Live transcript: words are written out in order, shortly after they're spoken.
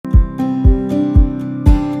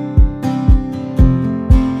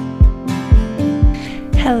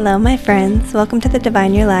Hello, my friends. Welcome to the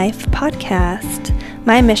Divine Your Life podcast.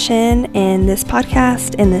 My mission in this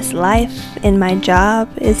podcast, in this life, in my job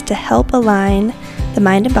is to help align the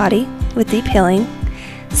mind and body with deep healing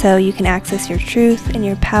so you can access your truth and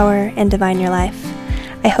your power and divine your life.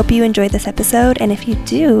 I hope you enjoyed this episode, and if you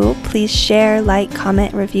do, please share, like,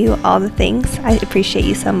 comment, review, all the things. I appreciate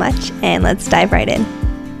you so much, and let's dive right in.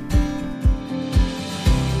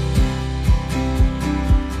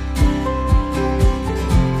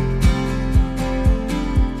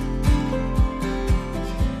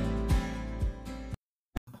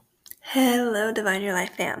 Hello, Divine Your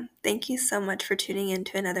Life fam. Thank you so much for tuning in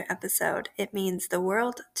to another episode. It means the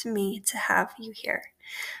world to me to have you here.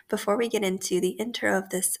 Before we get into the intro of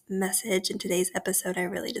this message in today's episode, I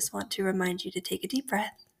really just want to remind you to take a deep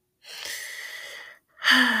breath.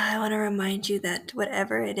 I want to remind you that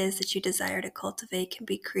whatever it is that you desire to cultivate can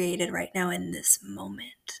be created right now in this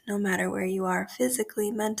moment, no matter where you are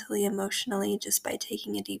physically, mentally, emotionally, just by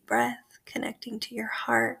taking a deep breath, connecting to your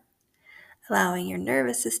heart, allowing your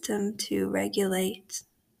nervous system to regulate,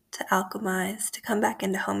 to alchemize, to come back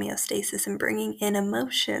into homeostasis, and bringing in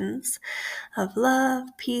emotions of love,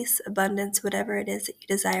 peace, abundance, whatever it is that you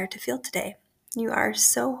desire to feel today. You are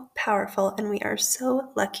so powerful, and we are so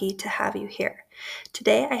lucky to have you here.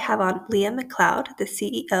 Today I have on Leah McCloud, the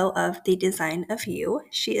CEO of The Design of You.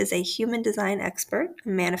 She is a human design expert, a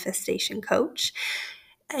manifestation coach,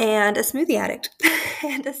 and a smoothie addict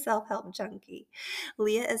and a self-help junkie.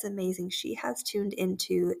 Leah is amazing. She has tuned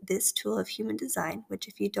into this tool of human design, which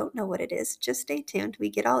if you don't know what it is, just stay tuned. We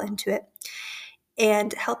get all into it.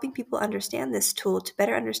 And helping people understand this tool to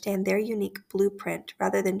better understand their unique blueprint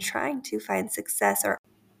rather than trying to find success or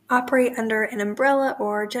operate under an umbrella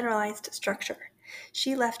or generalized structure.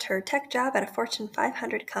 She left her tech job at a Fortune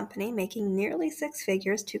 500 company, making nearly six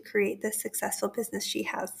figures to create the successful business she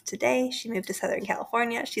has today. She moved to Southern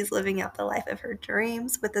California. She's living out the life of her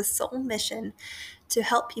dreams with a sole mission to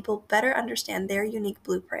help people better understand their unique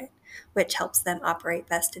blueprint, which helps them operate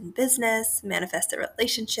best in business, manifest their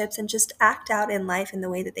relationships, and just act out in life in the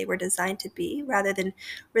way that they were designed to be, rather than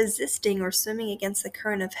resisting or swimming against the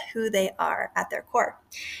current of who they are at their core.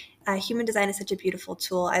 Human design is such a beautiful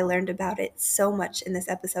tool. I learned about it so much in this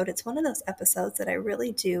episode. It's one of those episodes that I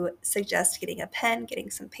really do suggest getting a pen, getting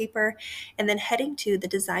some paper, and then heading to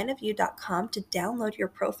thedesignofyou.com to download your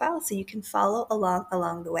profile so you can follow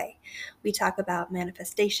along the way. We talk about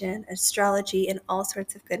manifestation, astrology, and all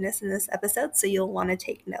sorts of goodness in this episode, so you'll want to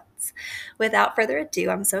take notes. Without further ado,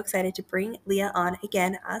 I'm so excited to bring Leah on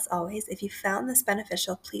again. As always, if you found this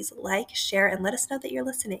beneficial, please like, share, and let us know that you're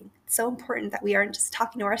listening. It's so important that we aren't just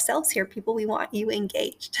talking to ourselves here, people. We want you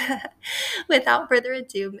engaged. Without further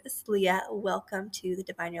ado, Miss Leah, welcome to the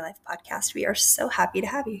Divine Your Life podcast. We are so happy to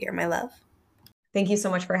have you here, my love. Thank you so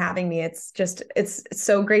much for having me. It's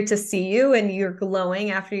so great to see you, and you're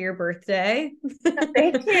glowing after your birthday.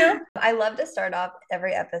 Thank you. I love to start off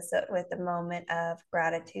every episode with a moment of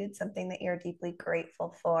gratitude, something that you're deeply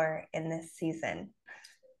grateful for in this season.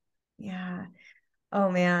 Yeah. Oh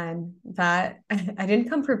man, that I didn't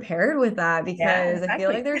come prepared with that because I feel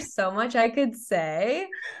like there's so much I could say.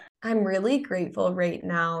 I'm really grateful right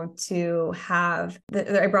now to have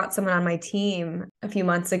I brought someone on my team a few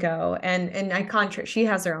months ago, and she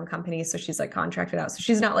has her own company, so she's like contracted out. So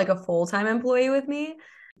she's not like a full-time employee with me.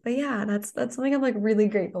 But yeah, that's something I'm like really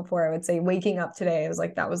grateful for. I would say waking up today, I was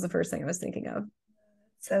like, that was the first thing I was thinking of.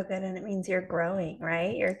 So good. And it means you're growing,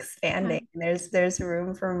 right? You're expanding. Yeah. There's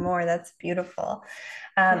room for more. That's beautiful.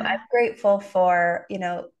 I'm grateful for,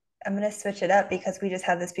 I'm going to switch it up because we just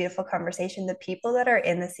had this beautiful conversation. The people that are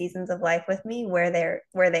in the seasons of life with me, where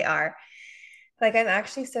they are. Like, I'm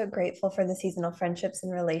actually so grateful for the seasonal friendships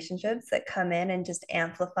and relationships that come in and just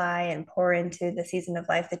amplify and pour into the season of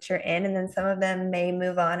life that you're in. And then some of them may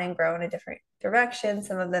move on and grow in a different direction.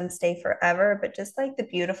 Some of them stay forever, but just like the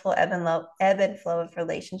beautiful ebb and flow of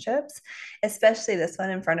relationships, especially this one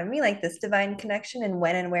in front of me, like this divine connection, and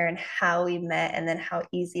when and where and how we met, and then how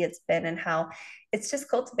easy it's been and how it's just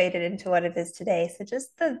cultivated into what it is today. So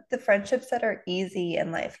just the friendships that are easy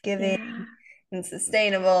and life-giving and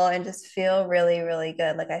sustainable and just feel really, really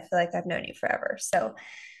good. Like, I feel like I've known you forever. So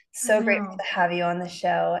grateful to have you on the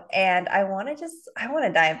show. And I want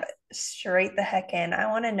to dive straight the heck in. I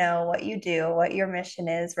want to know what you do, what your mission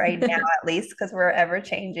is right now, at least, because we're ever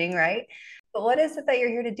changing, right? But what is it that you're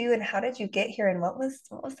here to do, and how did you get here, and what was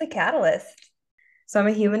the catalyst? So I'm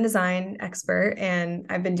a human design expert, and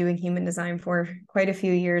I've been doing human design for quite a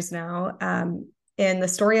few years now. And the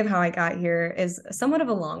story of how I got here is somewhat of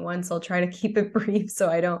a long one, so I'll try to keep it brief so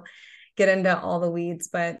I don't get into all the weeds.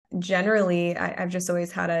 But generally, I've just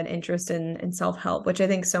always had an interest in self-help, which I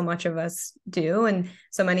think so much of us do. And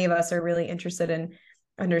so many of us are really interested in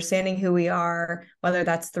understanding who we are, whether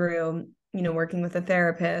that's through, working with a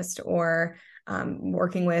therapist or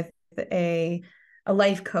working with a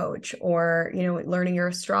life coach, or, learning your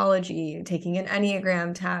astrology, taking an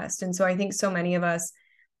Enneagram test. And so I think so many of us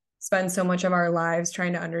spend so much of our lives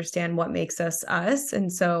trying to understand what makes us us.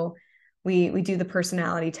 And so we do the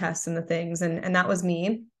personality tests and the things. And that was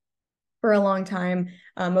me for a long time.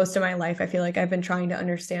 Most of my life, I feel like I've been trying to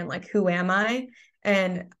understand, like, who am I?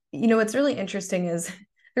 And, what's really interesting is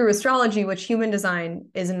through astrology, which human design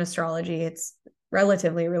isn't astrology. It's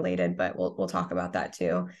relatively related, but we'll talk about that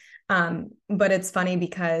too. But it's funny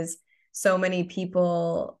because so many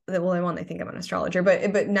people that, well, they think I'm an astrologer,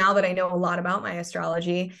 but now that I know a lot about my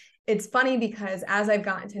astrology, it's funny because as I've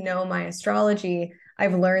gotten to know my astrology,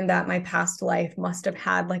 I've learned that my past life must have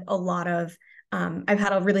had like a lot of, I've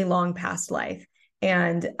had a really long past life,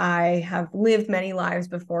 and I have lived many lives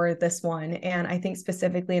before this one. And I think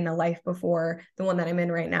specifically in the life before the one that I'm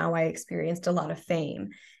in right now, I experienced a lot of fame.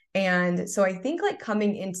 And so I think like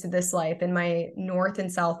coming into this life in my North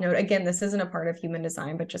and South node, again, this isn't a part of human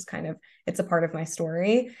design, but just kind of, it's a part of my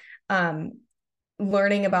story.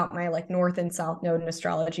 Learning about my like North and South node in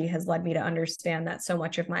astrology has led me to understand that so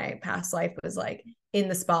much of my past life was like in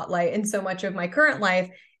the spotlight, and so much of my current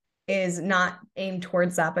life is not aimed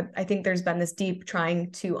towards that. But I think there's been this deep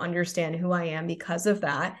trying to understand who I am because of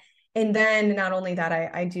that. And then not only that,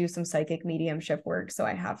 I do some psychic mediumship work. So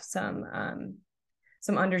I have some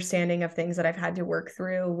understanding of things that I've had to work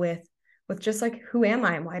through with just like, who am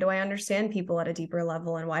I? And why do I understand people at a deeper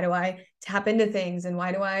level? And why do I tap into things? And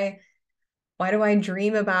why do I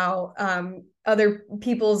dream about other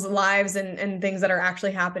people's lives and things that are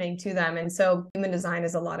actually happening to them? And so human design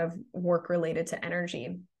is a lot of work related to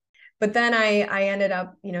energy. But then I ended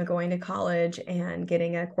up, going to college and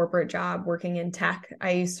getting a corporate job working in tech.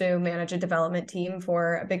 I used to manage a development team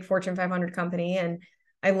for a big Fortune 500 company, and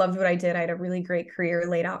I loved what I did. I had a really great career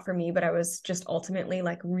laid out for me, but I was just ultimately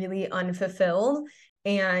like really unfulfilled.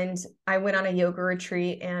 And I went on a yoga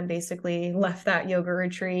retreat and basically left that yoga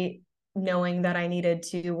retreat knowing that I needed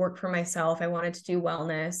to work for myself. I wanted to do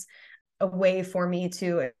wellness, a way for me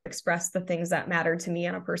to express the things that mattered to me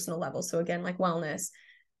on a personal level. So again, like wellness,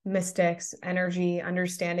 mystics, energy,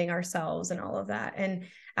 understanding ourselves, and all of that. And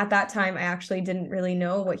at that time, I actually didn't really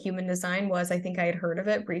know what human design was. I think I had heard of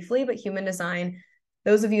it briefly, but human design,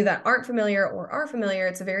 those of you that aren't familiar or are familiar,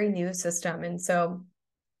 it's a very new system. And so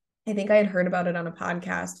I think I had heard about it on a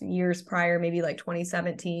podcast years prior, maybe like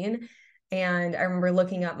 2017. And I remember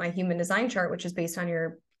looking up my human design chart, which is based on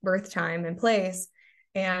your birth time and place.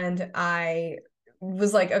 And I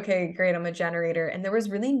was like, okay, great, I'm a generator. And there was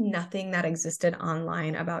really nothing that existed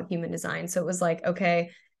online about human design. So it was like,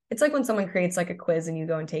 okay, it's like when someone creates like a quiz and you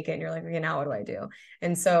go and take it and you're like, okay, now what do I do?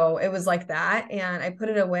 And so it was like that. And I put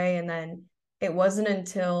it away. And then it wasn't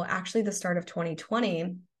until actually the start of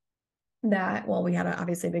 2020 that, well, we had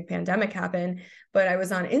obviously a big pandemic happen, but I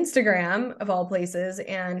was on Instagram of all places,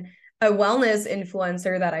 and a wellness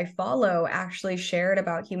influencer that I follow actually shared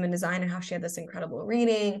about human design and how she had this incredible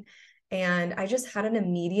reading. And I just had an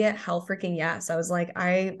immediate hell freaking yes. I was like,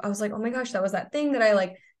 oh my gosh, that was that thing that I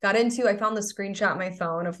like got into. I found the screenshot on my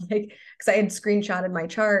phone of like, because I had screenshotted my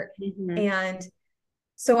chart. Mm-hmm. And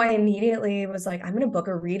so I immediately was like, I'm going to book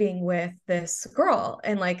a reading with this girl.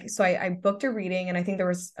 And like, so I booked a reading, and I think there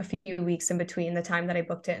was a few weeks in between the time that I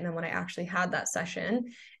booked it and then when I actually had that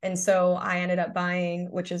session. And so I ended up buying,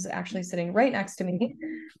 which is actually sitting right next to me,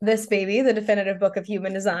 this baby, the definitive book of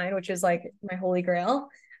human design, which is like my holy grail.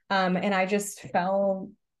 And I just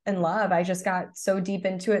fell in love. I just got so deep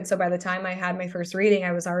into it. So by the time I had my first reading,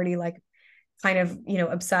 I was already like kind of,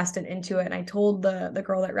 obsessed and into it. And I told the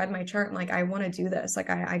girl that read my chart, I'm like, I want to do this. Like,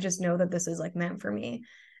 I just know that this is like meant for me.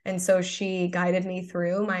 And so she guided me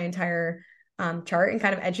through my entire chart and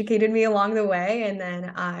kind of educated me along the way. And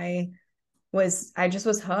then I just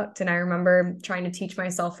was hooked. And I remember trying to teach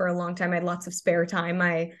myself for a long time. I had lots of spare time.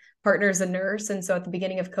 My partner's a nurse. And so at the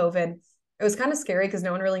beginning of COVID, it was kind of scary because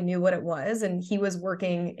no one really knew what it was. And he was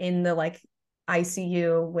working in the like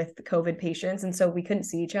ICU with the COVID patients. And so we couldn't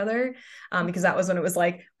see each other because that was when it was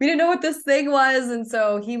like, we didn't know what this thing was. And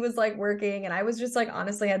so he was like working, and I was just like,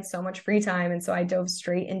 honestly, had so much free time. And so I dove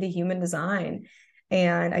straight into human design,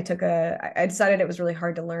 and I decided it was really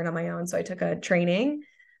hard to learn on my own. So I took a training.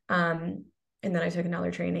 And then I took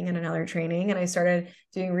another training and another training, and I started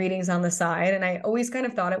doing readings on the side. And I always kind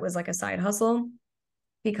of thought it was like a side hustle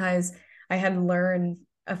because I had learned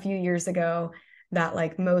a few years ago that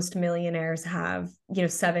like most millionaires have,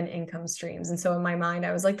 7 income streams. And so in my mind,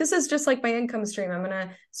 I was like, this is just like my income stream. I'm going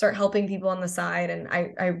to start helping people on the side. And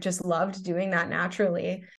I just loved doing that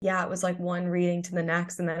naturally. Yeah, it was like one reading to the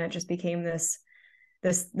next. And then it just became this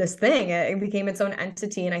thing. It became its own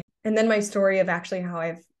entity. And then my story of actually how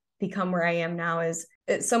I've become where I am now is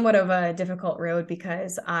it's somewhat of a difficult road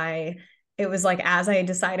because it was like, as I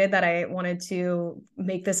decided that I wanted to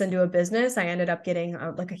make this into a business, I ended up getting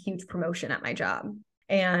like a huge promotion at my job.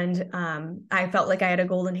 And I felt like I had a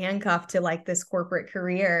golden handcuff to like this corporate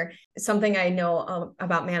career. Something I know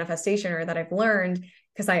about manifestation, or that I've learned,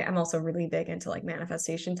 because I'm also really big into like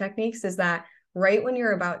manifestation techniques, is that right when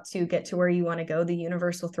you're about to get to where you want to go, the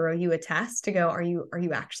universe will throw you a test to go, are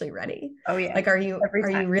you actually ready? Oh yeah. Like, are you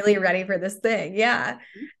really ready for this thing? Yeah.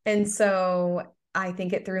 And so I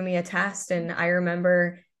think it threw me a test. And I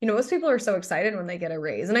remember, most people are so excited when they get a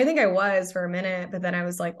raise. And I think I was for a minute, but then I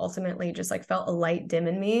was like, ultimately just like felt a light dim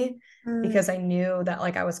in me because I knew that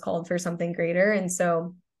like I was called for something greater. And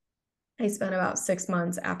so I spent about 6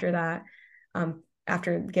 months after that,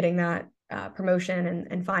 after getting that promotion,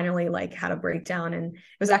 and finally like had a breakdown. And it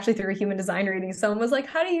was actually through a human design reading. Someone was like,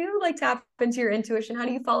 how do you like tap into your intuition? How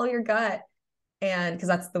do you follow your gut? And because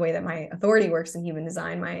that's the way that my authority works in human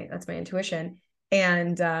design, that's my intuition.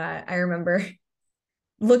 And I remember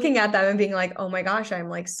looking at them and being like, oh my gosh, I'm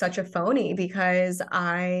like such a phony because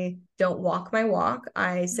I don't walk my walk.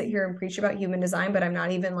 I sit here and preach about human design, but I'm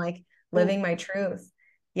not even like living my truth.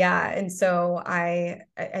 Yeah. And so I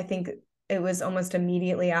think it was almost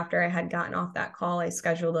immediately after I had gotten off that call, I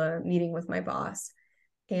scheduled a meeting with my boss.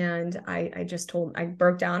 And I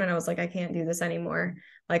broke down and I was like, I can't do this anymore.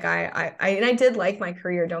 Like and I did like my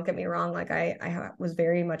career. Don't get me wrong. Like I was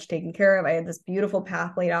very much taken care of. I had this beautiful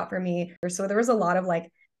path laid out for me. So there was a lot of like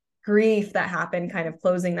grief that happened kind of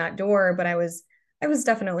closing that door, but I was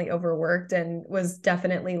definitely overworked and was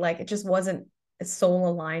definitely like, it just wasn't a soul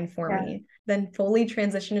aligned for me. Then fully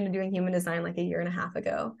transitioned into doing human design like a year and a half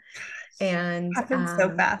ago. And Happens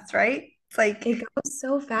so fast, right? It's like it goes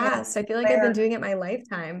so fast. I feel like I've been doing it my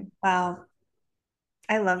lifetime. wow.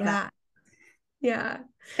 I love that. Yeah. Yeah.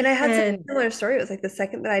 And I had such a And similar story. It was like the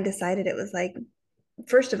second that I decided, it was like,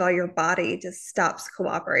 first of all, your body just stops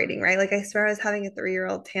cooperating, right? Like I swear I was having a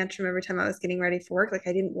 3-year-old tantrum every time I was getting ready for work. Like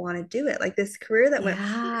I didn't want to do it. Like this career that went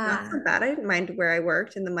not so yeah. bad. I didn't mind where I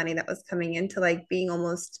worked and the money that was coming in, to like being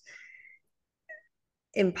almost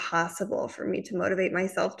impossible for me to motivate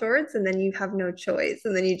myself towards. And then you have no choice,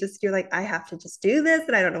 and then you're like, I have to just do this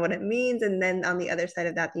and I don't know what it means. And then on the other side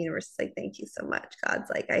of that, the universe is like, thank you so much. God's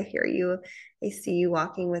like, I hear you, I see you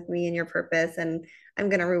walking with me in your purpose, and I'm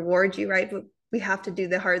going to reward you, right? But we have to do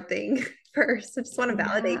the hard thing first. I just want to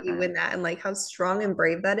validate you Yeah. in that, and like how strong and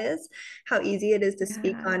brave that is, how easy it is to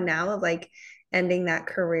speak Yeah. on now, of like ending that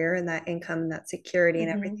career and that income and that security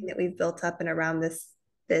and everything Mm-hmm. that we've built up and around this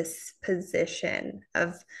position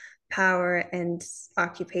of power and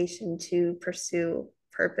occupation to pursue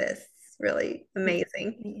purpose. Really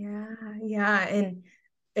amazing. Yeah. Yeah. And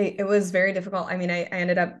it was very difficult. I mean, I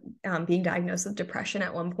ended up being diagnosed with depression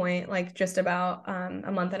at one point, like just about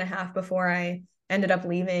a month and a half before I ended up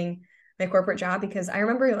leaving my corporate job, because I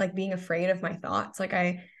remember like being afraid of my thoughts.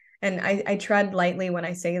 I tread lightly when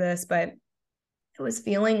I say this, but it was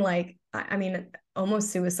feeling like, I mean,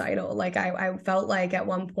 almost suicidal. Like I felt like at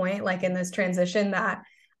one point, like in this transition, that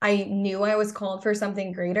I knew I was called for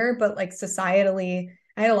something greater, but like societally,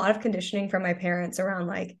 I had a lot of conditioning from my parents around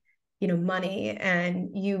like, money and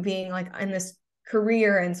you being like in this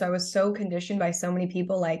career. And so I was so conditioned by so many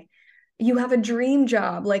people, like, you have a dream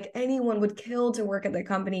job, like anyone would kill to work at the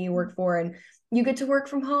company you work for, and you get to work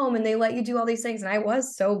from home and they let you do all these things. And I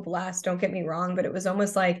was so blessed, don't get me wrong, but it was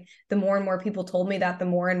almost like the more and more people told me that, the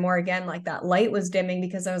more and more, again, like that light was dimming,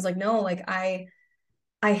 because I was like, no, like I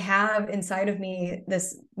have inside of me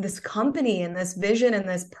this company and this vision and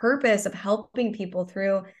this purpose of helping people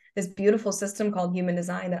through this beautiful system called human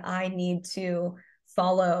design that I need to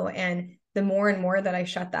follow. And the more and more that I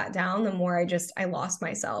shut that down, the more I lost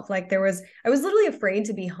myself. Like I was literally afraid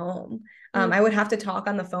to be home. I would have to talk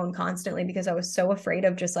on the phone constantly because I was so afraid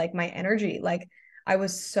of just like my energy. Like I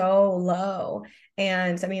was so low.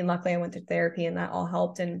 And I mean, luckily I went to therapy and that all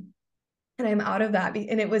helped. And I'm out of that.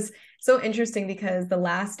 And it was so interesting because the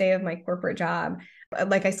last day of my corporate job,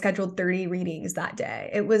 like I scheduled 30 readings that day.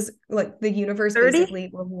 It was like the universe 30? basically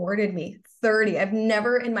rewarded me 30. I've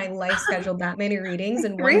never in my life scheduled that many readings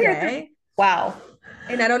in one 3 or 3? day. Wow.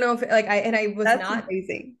 And I don't know if like That's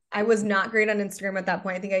amazing. I was not great on Instagram at that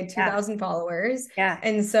point. I think I had Yeah. 2,000 followers. Yeah.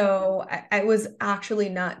 And so I was actually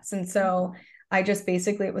nuts. And so I just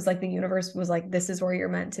basically, it was like the universe was like, this is where you're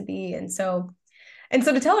meant to be. And so And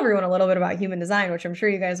so to tell everyone a little bit about human design, which I'm sure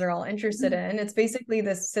you guys are all interested in, it's basically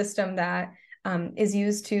this system that is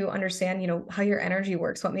used to understand, how your energy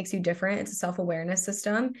works, what makes you different. It's a self-awareness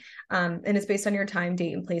system. And it's based on your time,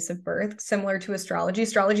 date, and place of birth, similar to astrology.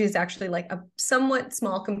 Astrology is actually like a somewhat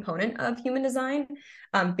small component of human design.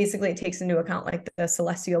 Basically, it takes into account like the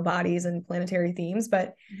celestial bodies and planetary themes,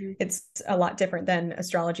 but it's a lot different than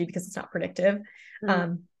astrology because it's not predictive.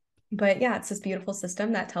 But yeah, it's this beautiful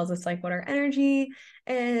system that tells us like what our energy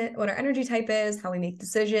type is, how we make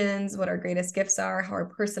decisions, what our greatest gifts are, how our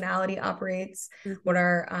personality operates, what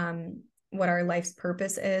our life's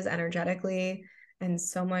purpose is energetically, and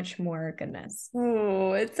so much more goodness.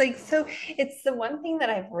 Oh, it's like so, it's the one thing that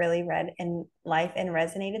I've really read in life and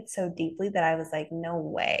resonated so deeply that I was like, no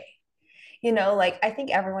way. Like I think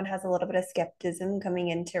everyone has a little bit of skepticism coming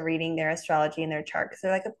into reading their astrology and their chart because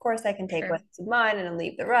they're like, of course, I can take Sure. what's mine and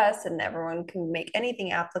leave the rest, and everyone can make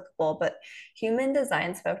anything applicable. But human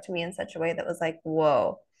design spoke to me in such a way that was like,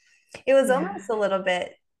 whoa. It was Yeah. almost a little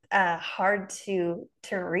bit hard to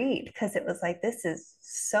read because it was like, this is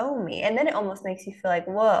so me. And then it almost makes you feel like,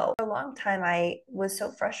 whoa. For a long time, I was so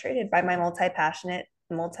frustrated by my multi-passionate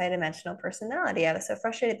multi-dimensional personality. I was so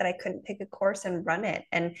frustrated that I couldn't pick a course and run it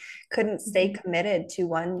and couldn't stay committed to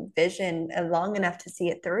one vision long enough to see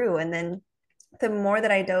it through. And then the more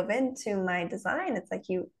that I dove into my design, it's like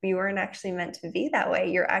you weren't actually meant to be that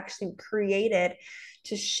way. You're actually created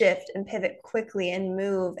to shift and pivot quickly and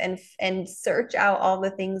move and search out all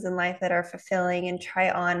the things in life that are fulfilling and try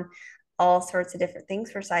on all sorts of different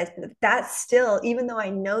things for size. But that's still, even though I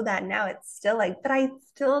know that now, it's still like, but I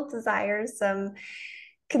still desire some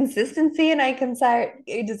consistency and I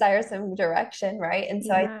desire some direction, right? And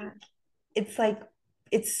so I Yeah. think it's like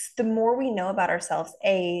it's the more we know about ourselves,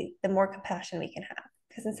 the more compassion we can have.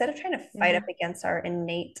 Because instead of trying to fight Yeah. up against our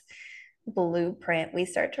innate blueprint, we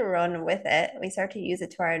start to run with it. We start to use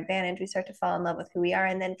it to our advantage. We start to fall in love with who we are.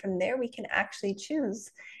 And then from there, we can actually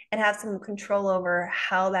choose and have some control over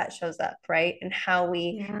how that shows up, right? And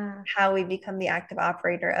Yeah. how we become the active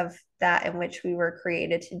operator of that in which we were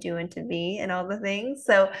created to do and to be and all the things.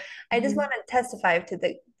 So I just want to testify to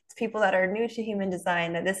the people that are new to human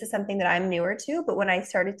design that this is something that I'm newer to, but when I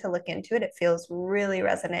started to look into it, it feels really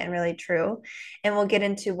resonant and really true. And we'll get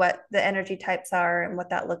into what the energy types are and what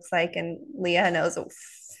that looks like. And Leah knows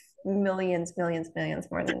millions, millions, millions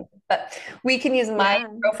more than me. But we can use my Yeah.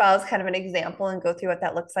 profile as kind of an example and go through what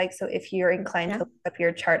that looks like. So if you're inclined to Yeah. look up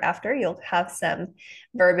your chart after, you'll have some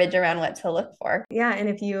verbiage around what to look for. Yeah. And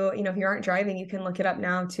if if you aren't driving, you can look it up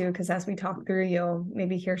now too, because as we talk through, you'll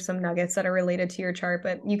maybe hear some nuggets that are related to your chart,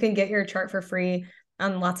 but you can get your chart for free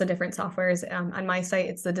on lots of different softwares. On my site,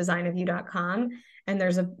 it's thedesignofyou.com. And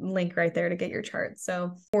there's a link right there to get your chart.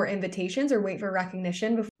 So for invitations or wait for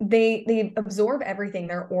recognition, they absorb everything.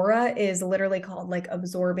 Their aura is literally called like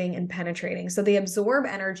absorbing and penetrating. So they absorb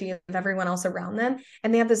energy of everyone else around them.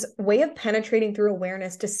 And they have this way of penetrating through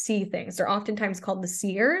awareness to see things. They're oftentimes called the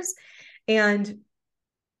seers. And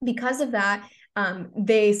because of that,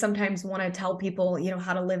 they sometimes want to tell people,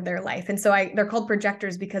 how to live their life. And so they're called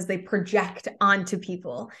projectors because they project onto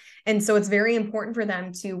people. And so it's very important for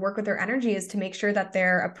them to work with their energy is to make sure that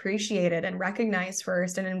they're appreciated and recognized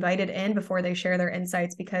first and invited in before they share their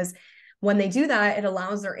insights, because when they do that, it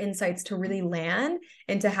allows their insights to really land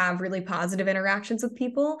and to have really positive interactions with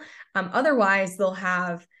people. Otherwise, they'll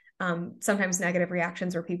have sometimes negative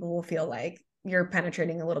reactions where people will feel like you're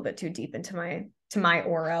penetrating a little bit too deep into my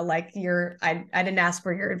aura, like I didn't ask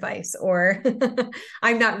for your advice, or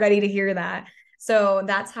I'm not ready to hear that. So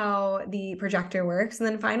that's how the projector works. And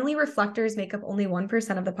then finally, reflectors make up only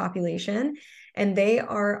 1% of the population, and they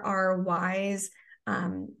are our wise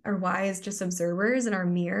just observers and our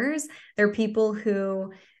mirrors. They're people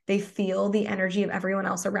who they feel the energy of everyone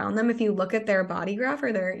else around them. If you look at their body graph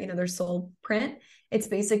or their soul print, it's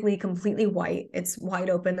basically completely white. It's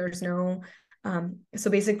wide open. There's no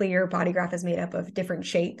so basically your body graph is made up of different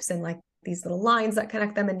shapes and like these little lines that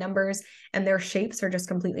connect them in numbers, and their shapes are just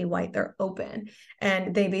completely white. They're open,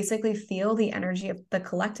 and they basically feel the energy of the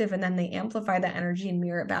collective, and then they amplify that energy and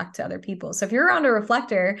mirror it back to other people. So if you're around a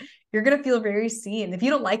reflector, you're going to feel very seen. If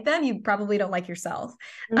you don't like them, you probably don't like yourself,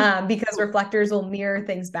 because reflectors will mirror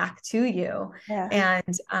things back to you. Yeah.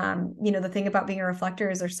 And the thing about being a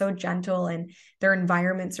reflector is they're so gentle, and their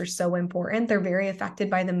environments are so important. They're very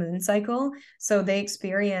affected by the moon cycle, so they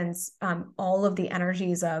experience all of the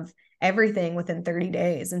energies of everything within 30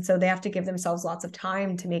 days. And so they have to give themselves lots of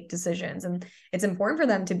time to make decisions. And it's important for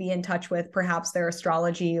them to be in touch with perhaps their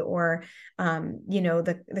astrology or,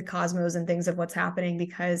 the cosmos and things of what's happening,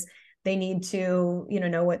 because they need to,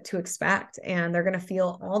 know what to expect. And they're going to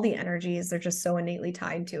feel all the energies. They're just so innately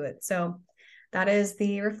tied to it. So that is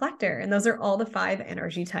the reflector. And those are all the 5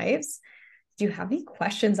 energy types. Do you have any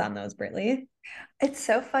questions on those, Brittany? It's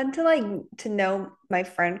so fun to like to know my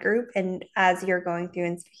friend group, and as you're going through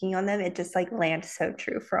and speaking on them, it just like lands so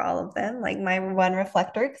true for all of them. Like my one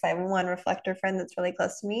reflector, because I have one reflector friend that's really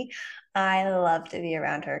close to me. I love to be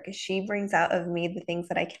around her because she brings out of me the things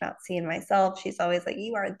that I cannot see in myself. She's always like,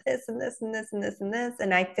 "You are this and this and this and this and this,"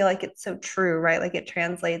 and I feel like it's so true, right? Like it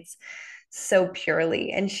translates so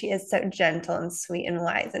purely, and she is so gentle and sweet and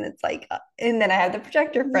wise, and it's like and then I have the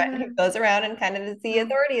projector friend who Yeah. goes around and kind of is the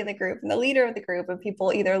authority in the group and the leader of the group, and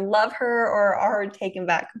people either love her or are taken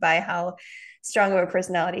back by how strong of a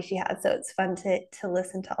personality she has. So it's fun to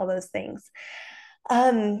listen to all those things.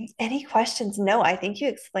 Any questions? No, I think you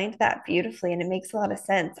explained that beautifully and it makes a lot of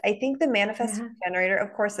sense. I think the manifesting Yeah. generator,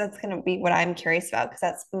 of course, that's going to be what I'm curious about because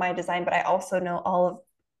that's my design, but I also know all of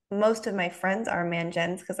most of my friends are man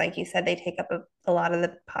gens because like you said, they take up a lot of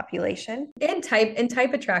the population. And type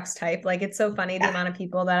attracts type. Like it's so funny the Yeah. amount of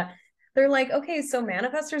people that they're like, okay, so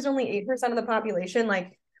manifestors only 8% of the population.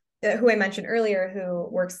 Like who I mentioned earlier,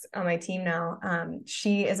 who works on my team now,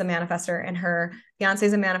 she is a manifestor and her fiance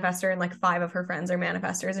is a manifestor, and like 5 of her friends are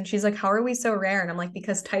manifestors. And she's like, how are we so rare? And I'm like,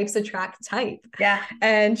 because types attract type. Yeah.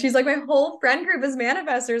 And she's like, my whole friend group is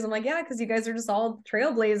manifestors. I'm like, yeah, because you guys are just all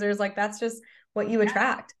trailblazers. Like that's just what you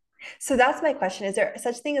attract. So that's my question. Is there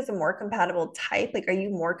such thing as a more compatible type? Like, are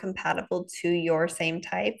you more compatible to your same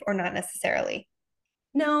type or not necessarily?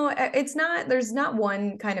 No, it's not. There's not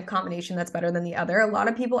one kind of combination that's better than the other. A lot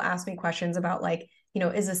of people ask me questions about like,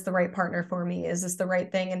 is this the right partner for me? Is this the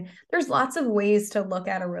right thing? And there's lots of ways to look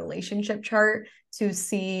at a relationship chart to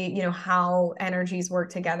see, how energies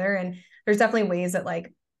work together. And there's definitely ways that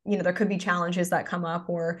like, there could be challenges that come up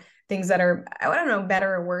or things that are, I don't know,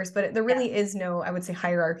 better or worse, but there Yeah. really is no, I would say,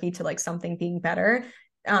 hierarchy to like something being better.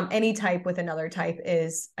 Any type with another type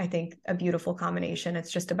is, I think, a beautiful combination.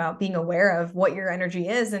 It's just about being aware of what your energy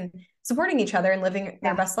is and supporting each other and living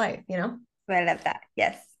their Yeah. best life. I love that.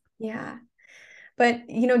 Yes. Yeah. But,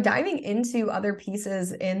 diving into other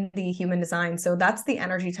pieces in the human design. So that's the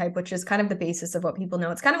energy type, which is kind of the basis of what people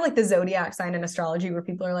know. It's kind of like the zodiac sign in astrology where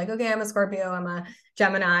people are like, okay, I'm a Scorpio, I'm a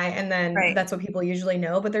Gemini. And then Right. that's what people usually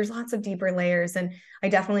know. But there's lots of deeper layers. And I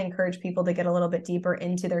definitely encourage people to get a little bit deeper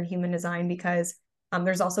into their human design because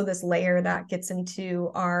there's also this layer that gets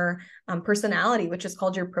into our personality, which is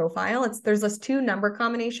called your profile. There's this 2 number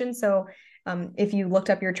combination. So if you looked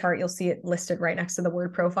up your chart, you'll see it listed right next to the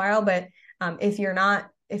word profile. But if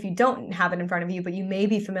you don't have it in front of you, but you may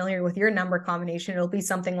be familiar with your number combination, it'll be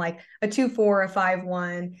something like a 2-4, a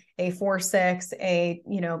 5-1, a 4-6, a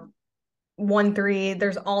 1-3.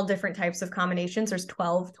 There's all different types of combinations. There's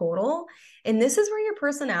 12 total. And this is where your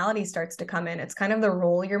personality starts to come in. It's kind of the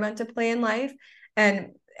role you're meant to play in life. And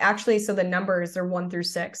actually, so the numbers are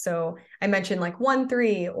 1-6. So I mentioned like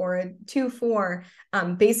 1-3 or a 2-4.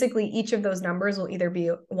 Basically, each of those numbers will either be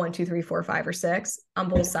 1, 2, 3, 4, 5, or 6 on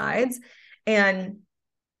both sides. And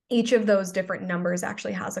each of those different numbers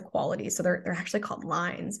actually has a quality. So they're actually called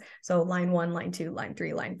lines. So line 1, line 2, line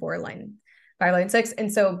 3, line 4, line 5, line 6.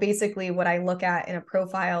 And so basically what I look at in a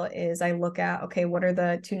profile is I look at, okay, what are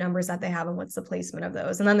the 2 numbers that they have and what's the placement of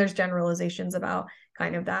those? And then there's generalizations about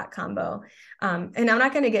kind of that combo. And I'm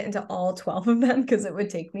not going to get into all 12 of them because it would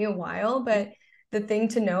take me a while, but the thing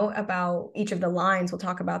to know about each of the lines, we'll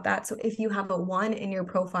talk about that. So if you have a 1 in your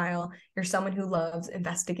profile, you're someone who loves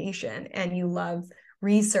investigation and you love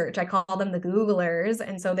research. I call them the Googlers.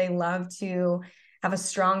 And so they love to have a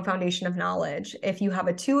strong foundation of knowledge. If you have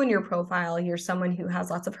a 2 in your profile, you're someone who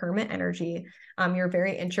has lots of hermit energy. You're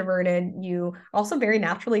very introverted. You also very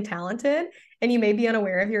naturally talented, and you may be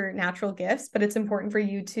unaware of your natural gifts, but it's important for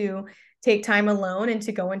you to take time alone and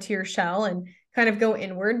to go into your shell and kind of go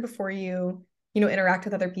inward before you interact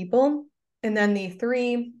with other people. And then the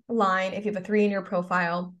 3 line, if you have a 3 in your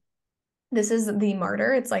profile, this is the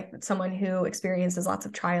martyr. It's like someone who experiences lots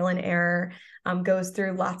of trial and error, goes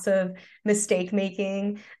through lots of mistake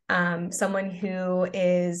making, someone who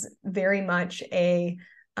is very much a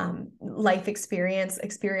life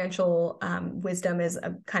experiential wisdom is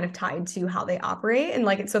kind of tied to how they operate. And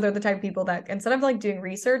like, so they're the type of people that instead of like doing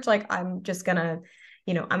research, like I'm just gonna,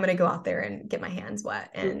 I'm gonna go out there and get my hands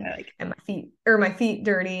wet Ooh, and I like my feet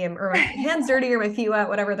dirty or my hands dirty or my feet wet,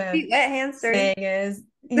 whatever the feet wet, hands dirty. saying is.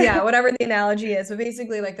 Yeah, whatever the analogy is. But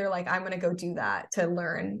basically, like they're like, I'm gonna go do that to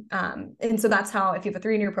learn. And so that's how if you have a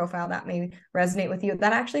 3 in your profile, that may resonate with you.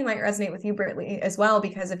 That actually might resonate with you, Brittany, as well,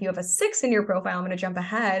 because if you have a 6 in your profile, I'm gonna jump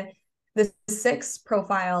ahead. The 6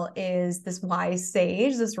 profile is this wise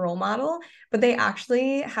sage, this role model, but they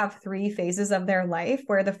actually have 3 phases of their life,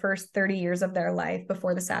 where the first 30 years of their life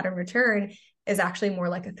before the Saturn return is actually more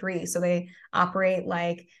like a 3. So they operate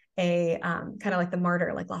like a kind of like the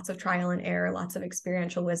martyr, like lots of trial and error, lots of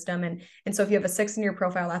experiential wisdom. And so if you have a 6 in your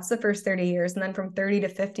profile, that's the first 30 years. And then from 30 to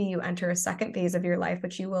 50, you enter a second phase of your life,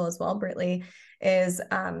 which you will as well, Britley, is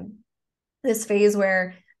this phase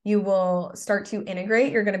where you will start to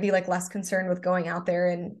integrate. You're going to be like less concerned with going out there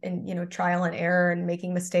and you know, trial and error and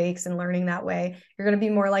making mistakes and learning that way. You're going to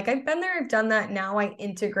be more like, I've been there, I've done that. Now I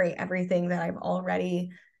integrate everything that I've already,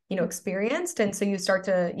 you know, experienced. And so you start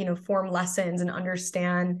to, you know, form lessons and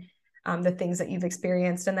understand the things that you've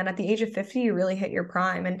experienced. And then at the age of 50, you really hit your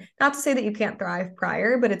prime. And not to say that you can't thrive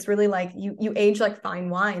prior, but it's really like you age like fine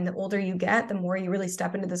wine. The older you get, the more you really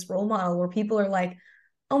step into this role model where people are like,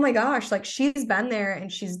 oh my gosh, like she's been there and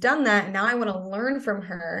she's done that. And now I want to learn from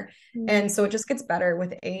her. And so it just gets better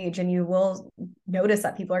with age. And you will notice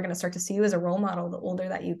that people are going to start to see you as a role model the older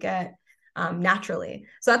that you get, naturally.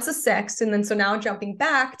 So that's a 6. And then so now jumping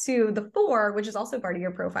back to the 4, which is also part of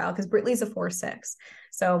your profile, because Britley's a 4-6.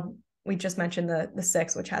 So we just mentioned the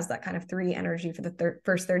 6, which has that kind of 3 energy for the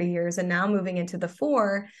first 30 years. And now moving into the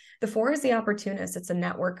 4 is the opportunist. It's a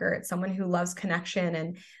networker. It's someone who loves connection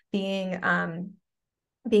and being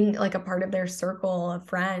like a part of their circle of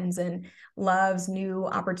friends and loves new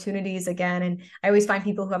opportunities again. And I always find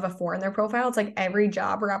people who have a 4 in their profile, it's like every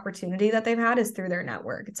job or opportunity that they've had is through their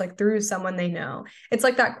network. It's like through someone they know. It's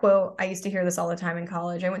like that quote. I used to hear this all the time in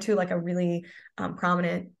college. I went to like a really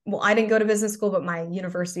prominent, well, I didn't go to business school, but my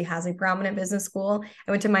university has a prominent business school.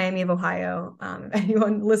 I went to Miami of Ohio. If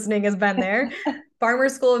anyone listening has been there, Farmer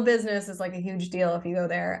School of Business is like a huge deal if you go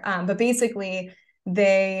there. But basically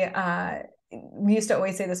we used to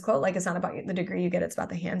always say this quote, like, it's not about the degree you get, it's about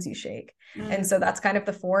the hands you shake. And so that's kind of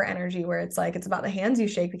the 4 energy, where it's like, it's about the hands you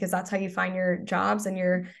shake, because that's how you find your jobs and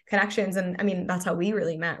your connections. And I mean, that's how we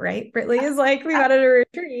really met, right? Britley is like, we met at a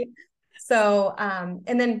retreat. So,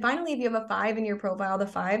 and then finally, if you have a 5 in your profile, the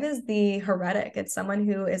 5 is the heretic. It's someone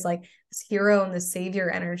who is like this hero and the savior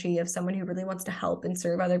energy of someone who really wants to help and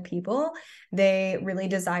serve other people. They really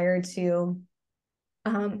desire to,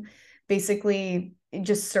 basically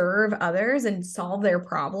just serve others and solve their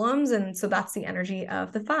problems. And so that's the energy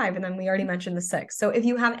of the 5. And then we already mentioned the 6. So if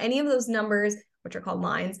you have any of those numbers, which are called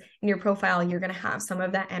lines, in your profile, you're going to have some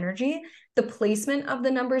of that energy. The placement of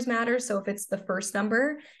the numbers matters. So if it's the first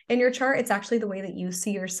number in your chart, it's actually the way that you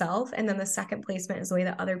see yourself. And then the second placement is the way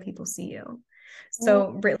that other people see you.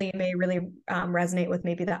 So Britley may really resonate with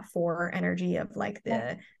maybe that 4 energy of like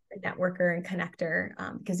the networker and connector,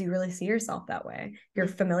 because you really see yourself that way. You're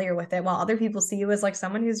familiar with it, while other people see you as like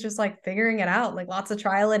someone who's just like figuring it out, like lots of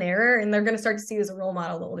trial and error, and they're going to start to see you as a role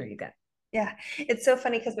model the older you get. Yeah, it's so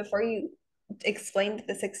funny because before you explained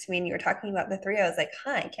the 6 to me and you were talking about the 3, I was like,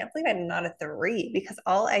 huh, I can't believe I'm not a 3, because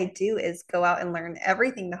all I do is go out and learn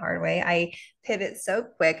everything the hard way. I pivot so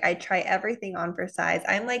quick. I try everything on for size.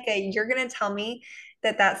 I'm like, you're going to tell me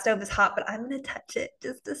that stove is hot, but I'm going to touch it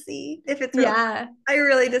just to see if it's really, Yeah. I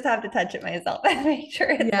really just have to touch it myself and make sure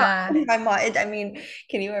it's hot. Yeah. My mom, I mean,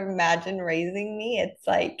 can you imagine raising me? It's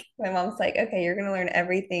like, my mom's like, okay, you're going to learn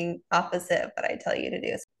everything opposite of what I tell you to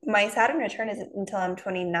do. My Saturn return isn't until I'm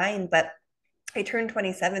 29, but I turned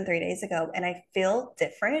 27 3 days ago and I feel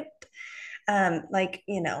different. Like,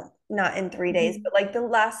 you know, not in 3 days, but like the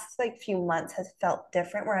last like few months has felt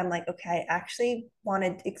different, where I'm like, okay, I actually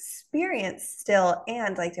wanted experience still.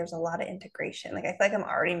 And like, there's a lot of integration. Like, I feel like I'm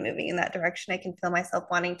already moving in that direction. I can feel myself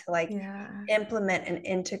wanting to like implement and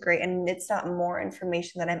integrate. And it's not more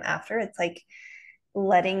information that I'm after. It's like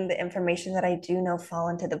letting the information that I do know fall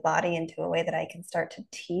into the body into a way that I can start to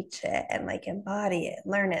teach it and like embody it,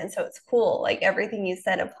 learn it. And so it's cool. Like, everything you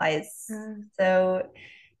said applies so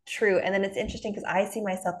true. And then it's interesting because I see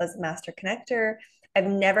myself as a master connector. I've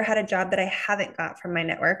never had a job that I haven't got from my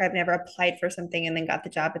network. I've never applied for something and then got the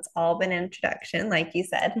job. It's all been an introduction, like you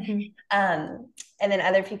said. And then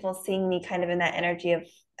other people seeing me kind of in that energy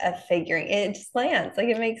of figuring it just lands. Like,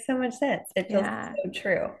 it makes so much sense. It feels so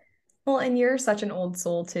true. Well, and you're such an old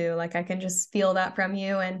soul too. Like, I can just feel that from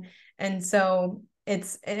you. And so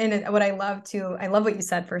what I love too, I love what you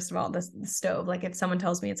said, first of all, the stove. Like, if someone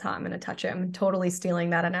tells me it's hot, I'm going to touch it. I'm totally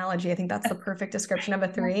stealing that analogy. I think that's the perfect description of a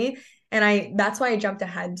 3. And that's why I jumped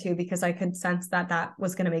ahead too, because I could sense that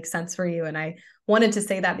was going to make sense for you. And I wanted to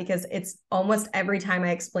say that because it's almost every time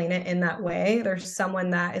I explain it in that way, there's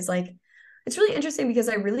someone that is like, it's really interesting because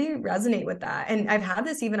I really resonate with that. And I've had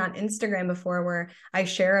this even on Instagram before, where I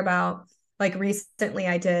share about, like recently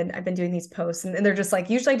I've been doing these posts and they're just like,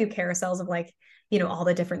 usually I do carousels of like, all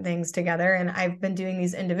the different things together. And I've been doing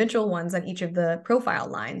these individual ones on each of the profile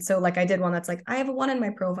lines. So like I did one that's like, I have a 1 in my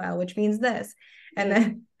profile, which means this. And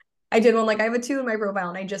then I did one like I have a 2 in my profile.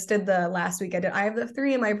 And I just did the last week I have the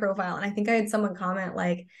 3 in my profile. And I think I had someone comment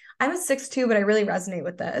like, I'm a 6'2", but I really resonate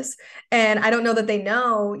with this. And I don't know that they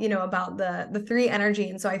know, about the 3 energy.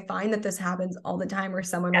 And so I find that this happens all the time where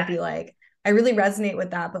someone will be like, I really resonate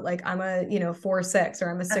with that, but like I'm a, 4'6", or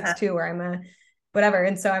I'm a 6'2", or I'm a whatever.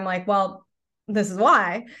 And so I'm like, well, this is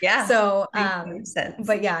why. So,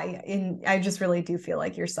 but yeah, I just really do feel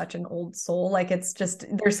like you're such an old soul. Like it's just,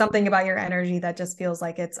 there's something about your energy that just feels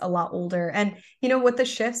like it's a lot older. And, with the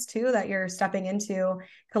shifts too, that you're stepping into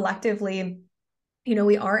collectively,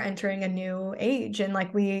 we are entering a new age. And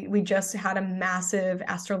like, we just had a massive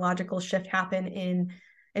astrological shift happen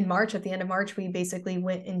in March. At the end of March, we basically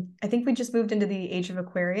went in, I think we just moved into the age of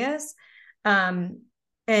Aquarius.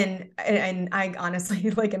 And I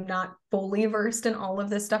honestly like am not fully versed in all of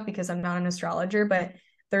this stuff because I'm not an astrologer, but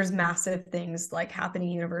there's massive things like happening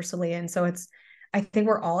universally. And so I think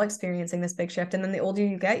we're all experiencing this big shift. And then the older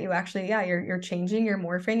you get, you actually, you're changing, you're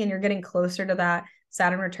morphing, and you're getting closer to that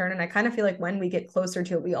Saturn return. And I kind of feel like when we get closer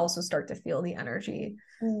to it, we also start to feel the energy.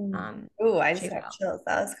 Oh, I just got chills.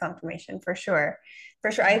 That was confirmation for sure. For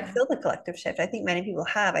sure. I feel the collective shift. I think many people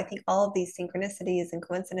have. I think all of these synchronicities and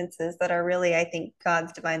coincidences that are really, I think,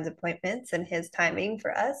 God's divine appointments and his timing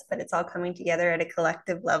for us, but it's all coming together at a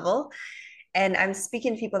collective level. And I'm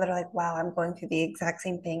speaking to people that are like, wow, I'm going through the exact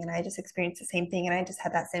same thing. And I just experienced the same thing. And I just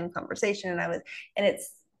had that same conversation. And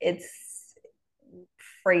it's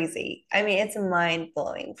crazy. I mean, it's mind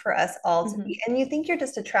blowing for us all to be. And you think you're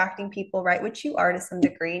just attracting people, right? Which you are to some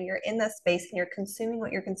degree, and you're in that space and you're consuming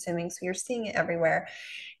what you're consuming. So you're seeing it everywhere.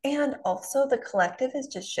 And also the collective has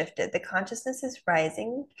just shifted. The consciousness is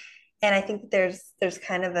rising. And I think that there's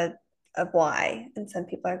kind of a why. And some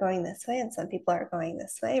people are going this way and some people are going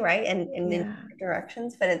this way, right? And in different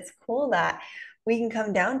directions. But it's cool that we can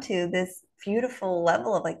come down to this beautiful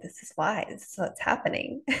level of like, this is why, this is what's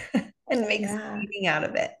happening. And make meaning out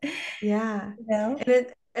of it. Yeah. You know?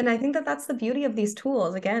 And I think that that's the beauty of these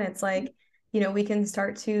tools. Again, it's like, we can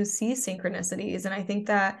start to see synchronicities. And I think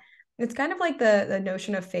that it's kind of like the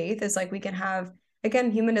notion of faith is like we can have,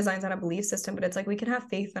 again, human design's not a belief system, but it's like we can have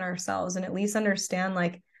faith in ourselves and at least understand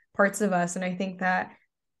like parts of us. And I think that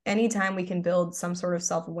anytime we can build some sort of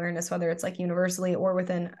self-awareness, whether it's like universally or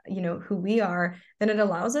within, who we are, then it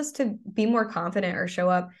allows us to be more confident or show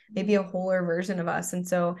up maybe a wholer version of us. And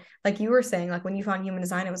so like you were saying, like when you found human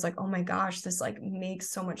design, it was like, oh my gosh, this like makes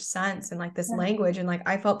so much sense. And like this language, and like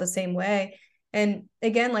I felt the same way. And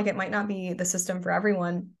again, like it might not be the system for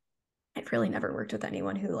everyone. I've really never worked with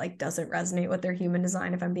anyone who like doesn't resonate with their human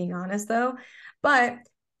design, if I'm being honest though. But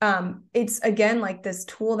it's again like this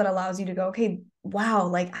tool that allows you to go, okay, wow,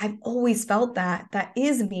 like I've always felt that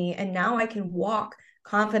is me. And now I can walk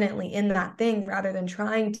confidently in that thing rather than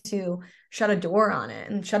trying to shut a door on it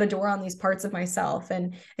and shut a door on these parts of myself.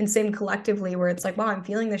 And same collectively where it's like, wow, I'm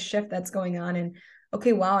feeling this shift that's going on. And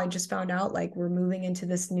okay, wow, I just found out like we're moving into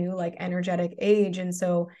this new like energetic age. And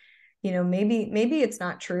so maybe it's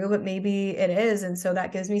not true, but maybe it is. And so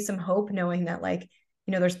that gives me some hope knowing that like,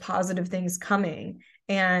 there's positive things coming.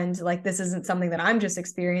 And like, this isn't something that I'm just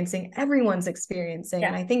experiencing, everyone's experiencing.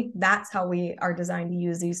 And I think that's how we are designed to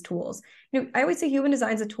use these tools. I always say human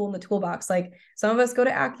design is a tool in the toolbox. Like some of us go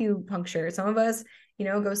to acupuncture, some of us,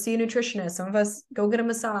 go see a nutritionist, some of us go get a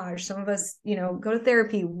massage, some of us, go to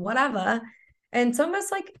therapy, whatever. And some of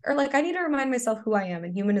us like are like, I need to remind myself who I am.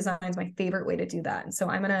 And human design is my favorite way to do that. And so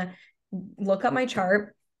I'm going to look up my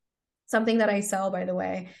chart. Something that I sell, by the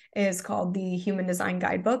way, is called the Human Design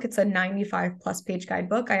Guidebook. It's a 95+ page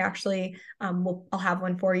guidebook. I actually, I'll have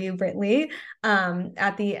one for you, Brittany.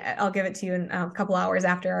 I'll give it to you in a couple hours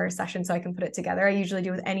after our session so I can put it together. I usually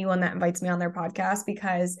do with anyone that invites me on their podcast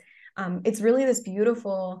because it's really this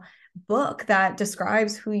beautiful book that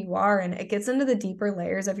describes who you are, and it gets into the deeper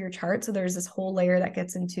layers of your chart. So there's this whole layer that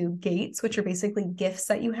gets into gates, which are basically gifts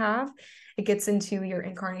that you have. It gets into your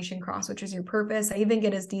incarnation cross, which is your purpose. I even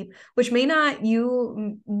get as deep, which may not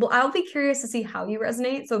I'll be curious to see how you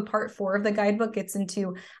resonate. So part 4 of the guidebook gets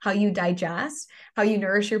into how you digest, how you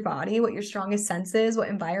nourish your body, what your strongest sense is, what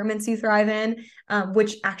environments you thrive in,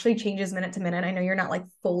 which actually changes minute to minute. I know you're not like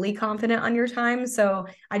fully confident on your time. So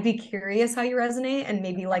I'd be curious how you resonate and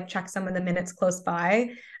maybe like check some of the minutes close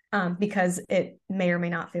by. Because it may or may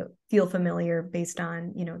not feel familiar based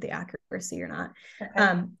on, the accuracy or not.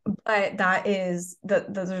 But that is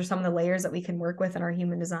those are some of the layers that we can work with in our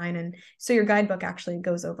human design. And so your guidebook actually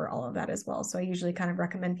goes over all of that as well. So I usually kind of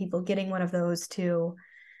recommend people getting one of those to,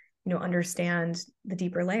 understand the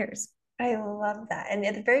deeper layers. I love that. And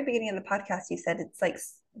at the very beginning of the podcast, you said it's like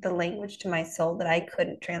the language to my soul that I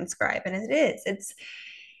couldn't transcribe. And it is. It's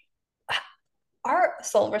our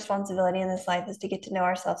sole responsibility in this life is to get to know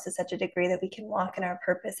ourselves to such a degree that we can walk in our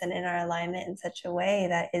purpose and in our alignment in such a way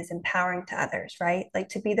that is empowering to others, right? Like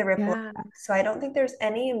to be the ripple Yeah. effect. So I don't think there's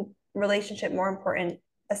any relationship more important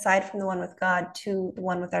aside from the one with God to the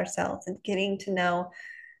one with ourselves and getting to know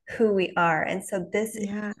who we are. And so this is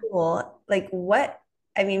Yeah. cool. Like what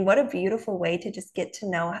I mean, what a beautiful way to just get to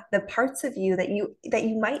know the parts of you that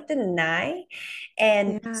you might deny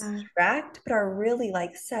and Yeah. distract, but are really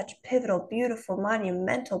like such pivotal, beautiful,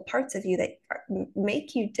 monumental parts of you that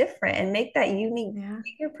make you different and make that unique Yeah.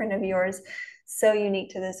 fingerprint of yours so unique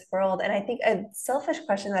to this world. And I think a selfish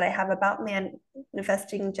question that I have about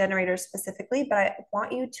manifesting generators specifically, but I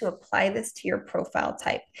want you to apply this to your profile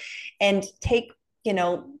type and take,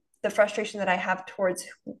 the frustration that I have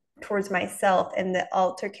towards myself and the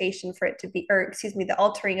altercation for it to be, or excuse me, the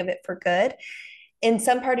altering of it for good in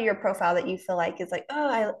some part of your profile that you feel like is like,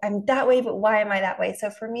 oh, I'm that way, but why am I that way?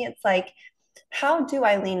 So for me, it's like, how do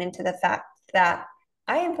I lean into the fact that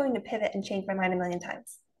I am going to pivot and change my mind a million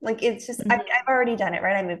times? Like it's just, I've already done it,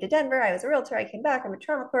 right? I moved to Denver. I was a realtor. I came back. I'm a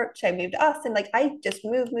trauma coach. I moved to Austin. Like I just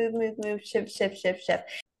move, shift, shift, shift, shift.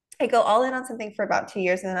 I go all in on something for about 2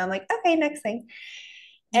 years and then I'm like, okay, next thing.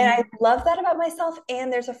 And I Mm-hmm. love that about myself.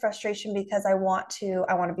 And there's a frustration because I want to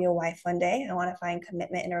be a wife one day. I want to find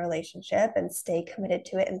commitment in a relationship and stay committed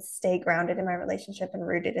to it and stay grounded in my relationship and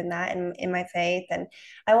rooted in that and in my faith. And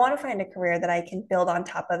I want to find a career that I can build on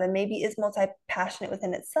top of and maybe is multi-passionate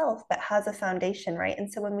within itself, but has a foundation, right? And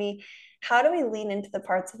so how do we lean into the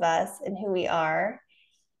parts of us and who we are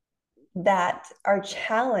that are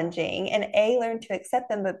challenging and A, learn to accept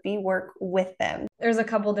them, but B, work with them? There's a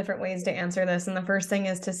couple different ways to answer this. And the first thing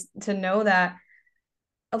is to know that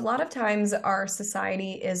a lot of times our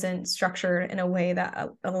society isn't structured in a way that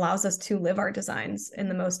allows us to live our designs in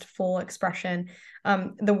the most full expression.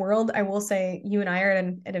 The world, I will say, you and I are at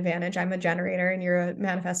an advantage. I'm a generator and you're a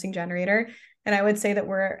manifesting generator. And I would say that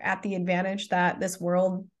we're at the advantage that this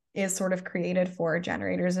world is sort of created for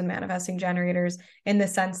generators and manifesting generators in the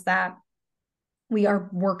sense that we are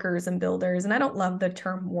workers and builders. And I don't love the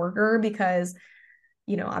term worker because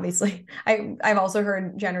obviously I've also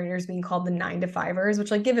heard generators being called the 9-to-5ers,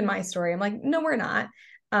 which like given my story, I'm like, no, we're not.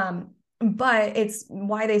 But it's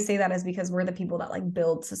why they say that is because we're the people that like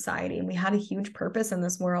build society. And we had a huge purpose in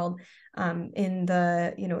this world in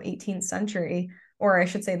the, 18th century, or I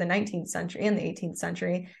should say the 19th century and the 18th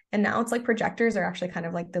century. And now it's like projectors are actually kind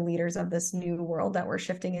of like the leaders of this new world that we're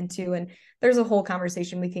shifting into. And there's a whole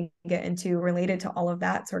conversation we can get into related to all of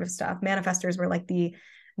that sort of stuff. Manifestors were like the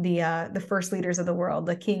first leaders of the world,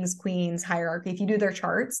 the kings, queens hierarchy. If you do their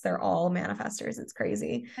charts, they're all manifestors. It's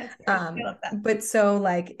crazy. That's crazy. I love that. But so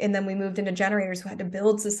like, and then we moved into generators who had to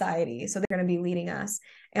build society. So they're going to be leading us.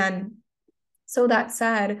 And so that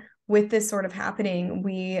said, with this sort of happening,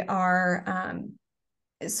 we are,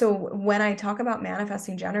 so when I talk about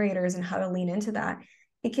manifesting generators and how to lean into that,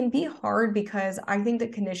 it can be hard because I think the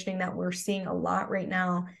conditioning that we're seeing a lot right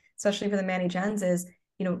now, especially for the Manny Gens, is,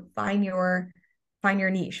 find your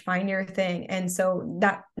niche, find your thing. And so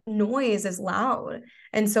that noise is loud.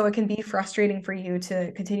 And so it can be frustrating for you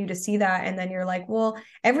to continue to see that. And then you're like, well,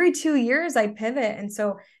 every 2 years I pivot. And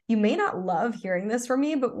so you may not love hearing this from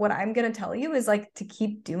me, but what I'm going to tell you is like to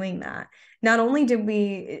keep doing that. Not only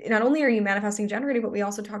are you manifesting generating, but we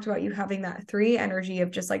also talked about you having that 3 energy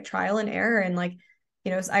of just like trial and error and like,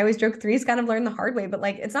 I always joke 3 is kind of learn the hard way, but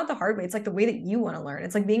like, it's not the hard way. It's like the way that you want to learn.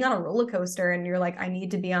 It's like being on a roller coaster and you're like, I need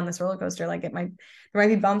to be on this roller coaster. Like there might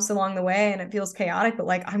be bumps along the way and it feels chaotic, but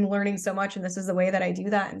like I'm learning so much and this is the way that I do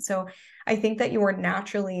that. And so I think that you're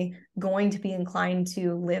naturally going to be inclined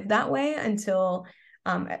to live that way until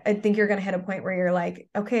I think you're going to hit a point where you're like,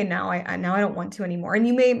 okay, now I don't want to anymore.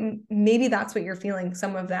 And maybe that's what you're feeling,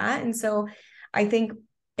 some of that. And so I think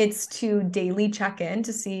it's to daily check in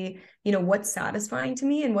to see, what's satisfying to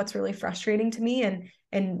me and what's really frustrating to me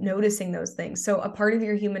and noticing those things. So a part of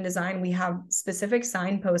your human design, we have specific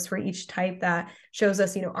signposts for each type that shows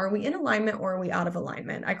us, are we in alignment or are we out of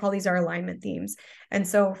alignment? I call these our alignment themes. And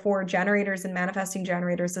so for generators and manifesting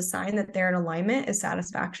generators, the sign that they're in alignment is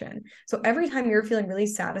satisfaction. So every time you're feeling really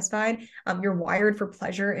satisfied, you're wired for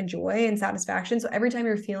pleasure and joy and satisfaction. So every time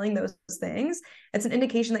you're feeling those things, it's an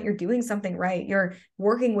indication that you're doing something right. You're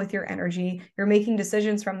working with your energy. You're making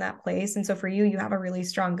decisions from that place. And so for you, you have a really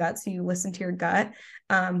strong gut. So you listen to your gut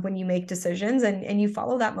when you make decisions and you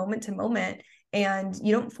follow that moment to moment. and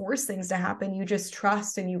you don't force things to happen. You just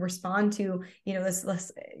trust and you respond to,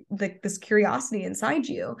 this curiosity inside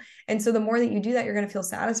you. And so the more that you do that, you're going to feel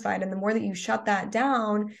satisfied. And the more that you shut that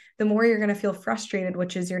down, the more you're going to feel frustrated,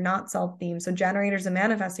 which is your not self theme. So generators and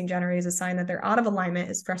manifesting generators, a sign that they're out of alignment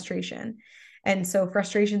is frustration. And so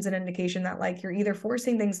frustration is an indication that like you're either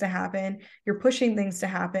forcing things to happen, you're pushing things to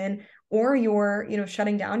happen, or you're,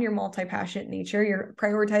 shutting down your multi-passionate nature. You're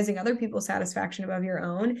prioritizing other people's satisfaction above your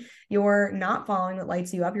own. You're not following what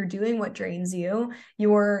lights you up. You're doing what drains you.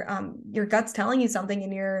 Your gut's telling you something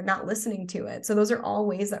and you're not listening to it. So those are all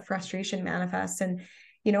ways that frustration manifests. And,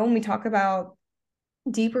 when we talk about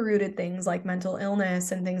deeper rooted things like mental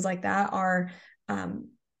illness and things like that,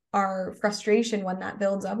 our frustration when that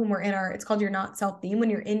builds up, when we're in it's called your not self theme, when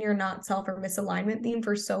you're in your not self or misalignment theme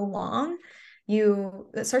for so long,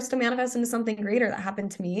 it starts to manifest into something greater. That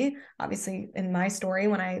happened to me, obviously, in my story,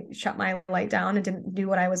 when I shut my light down and didn't do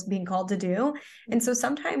what I was being called to do. And so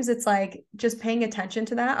sometimes it's like just paying attention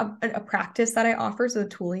to that. A practice that I offer, so the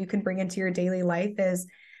tool you can bring into your daily life, is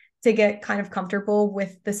to get kind of comfortable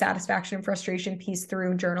with the satisfaction and frustration piece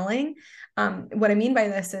through journaling. What I mean by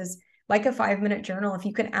this is, like a 5-minute journal, if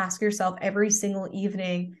you can ask yourself every single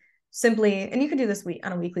evening, simply, and you can do this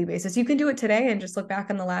on a weekly basis, you can do it today and just look back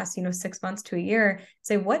on the last, 6 months to a year,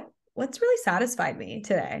 say what's really satisfied me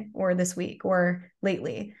today or this week or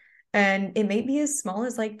lately. And it may be as small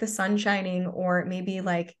as like the sun shining, or it may be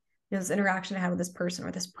like, this interaction I had with this person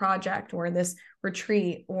or this project or this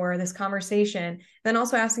retreat or this conversation. Then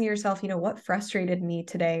also asking yourself, what frustrated me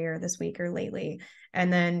today or this week or lately?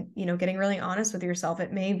 And then, getting really honest with yourself.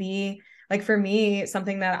 It may be like, for me,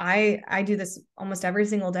 something that I do this almost every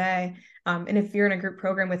single day. And if you're in a group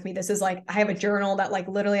program with me, this is like, I have a journal that like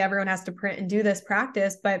literally everyone has to print and do this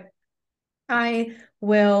practice, but I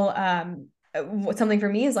will, something for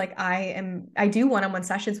me is like, I do one-on-one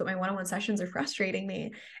sessions, but my one-on-one sessions are frustrating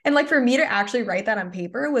me. And like, for me to actually write that on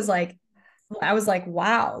paper was like, I was like,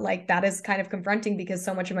 wow, like that is kind of confronting, because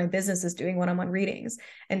so much of my business is doing one-on-one readings.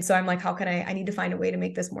 And so I'm like, how can I need to find a way to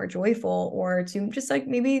make this more joyful, or to just like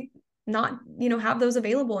maybe not, have those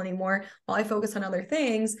available anymore while I focus on other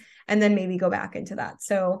things, and then maybe go back into that.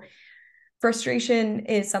 So frustration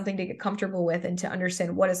is something to get comfortable with and to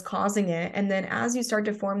understand what is causing it. And then as you start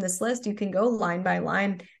to form this list, you can go line by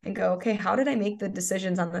line and go, okay, how did I make the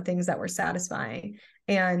decisions on the things that were satisfying?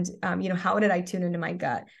 And, how did I tune into my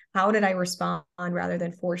gut? How did I respond rather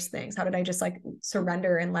than force things? How did I just like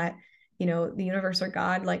surrender and let, the universe or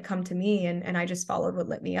God like come to me, and I just followed what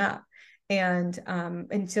lit me up. And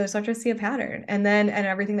so start to see a pattern, and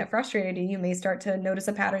everything that frustrated you, you may start to notice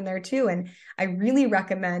a pattern there too. And I really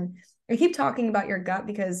recommend, I keep talking about your gut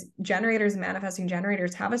because generators and manifesting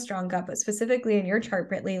generators have a strong gut, but specifically in your chart,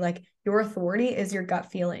 Brittany, like your authority is your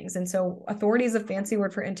gut feelings. And so authority is a fancy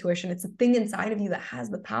word for intuition. It's a thing inside of you that has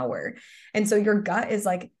the power. And so your gut is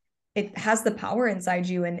like, it has the power inside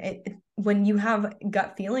you. And when you have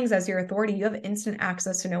gut feelings as your authority, you have instant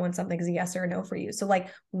access to know when something's a yes or a no for you. So like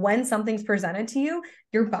when something's presented to you,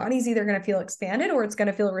 your body's either going to feel expanded or it's going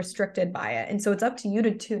to feel restricted by it. And so it's up to you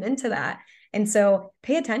to tune into that. And so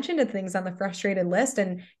pay attention to things on the frustrated list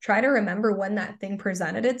and try to remember when that thing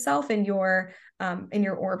presented itself in your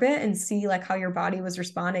orbit, and see like how your body was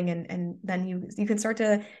responding. And then you can start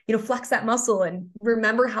to, flex that muscle and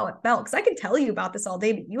remember how it felt. Cause I can tell you about this all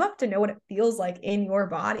day, but you have to know what it feels like in your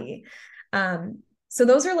body. So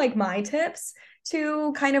those are like my tips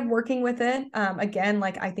to kind of working with it. Again,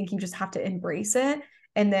 like I think you just have to embrace it.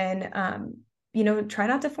 And then, try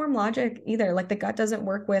not to form logic either. Like the gut doesn't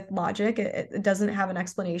work with logic. It doesn't have an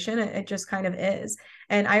explanation. It just kind of is.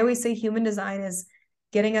 And I always say human design is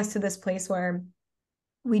getting us to this place where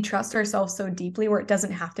we trust ourselves so deeply, where it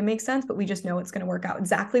doesn't have to make sense, but we just know it's going to work out.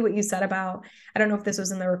 Exactly what you said about, I don't know if this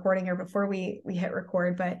was in the recording here before we hit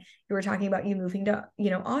record, but you were talking about you moving to,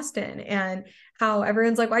 Austin, and how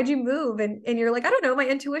everyone's like, why'd you move? And you're like, I don't know, my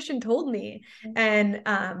intuition told me. And,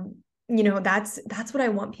 that's what I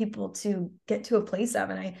want people to get to a place of.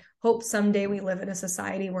 And I hope someday we live in a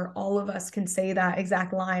society where all of us can say that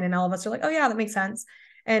exact line and all of us are like, oh yeah, that makes sense.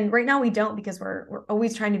 And right now we don't, because we're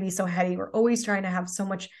always trying to be so heady. We're always trying to have so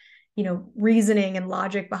much, reasoning and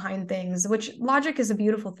logic behind things, which logic is a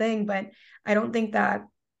beautiful thing. But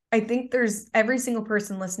I think there's every single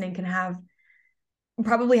person listening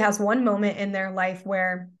probably has one moment in their life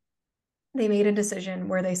where they made a decision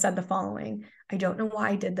where they said the following: I don't know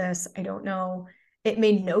why I did this. I don't know. It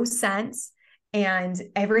made no sense. And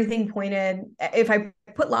everything pointed, if I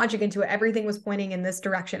put logic into it, everything was pointing in this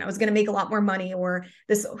direction. I was going to make a lot more money, or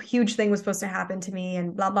this huge thing was supposed to happen to me,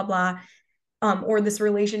 and blah, blah, blah. Or this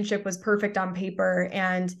relationship was perfect on paper.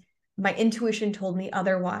 And my intuition told me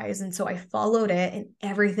otherwise. And so I followed it and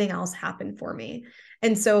everything else happened for me.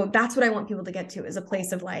 And so that's what I want people to get to, is a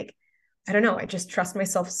place of like, I don't know, I just trust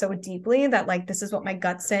myself so deeply that like, this is what my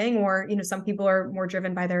gut's saying. Or, some people are more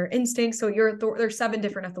driven by their instincts. So there's 7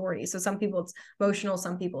 different authorities. So some people it's emotional,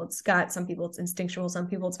 some people it's gut, some people it's instinctual, some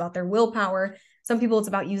people it's about their willpower, some people it's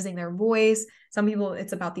about using their voice, some people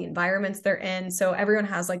it's about the environments they're in. So everyone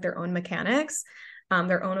has like their own mechanics,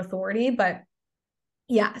 their own authority. But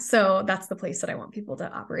yeah, so that's the place that I want people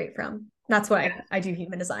to operate from. That's why I do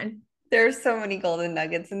human design. There's so many golden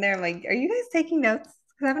nuggets in there. I'm like, are you guys taking notes?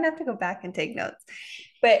 Because I'm gonna have to go back and take notes.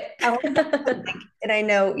 But I want to, and I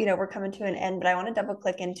know, we're coming to an end, but I want to double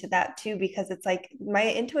click into that too, because it's like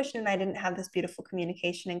my intuition and I didn't have this beautiful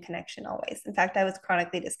communication and connection always. In fact, I was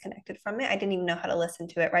chronically disconnected from it. I didn't even know how to listen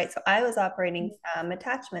to it, right? So I was operating from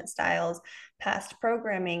attachment styles, past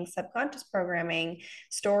programming, subconscious programming,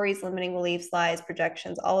 stories, limiting beliefs, lies,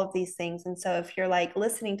 projections, all of these things. And so if you're like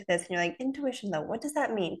listening to this and you're like, intuition though, what does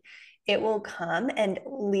that mean? It will come, and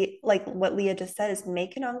like what Leah just said, is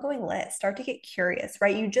make an ongoing list. Start to get curious,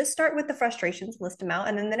 right? You just start with the frustrations, list them out,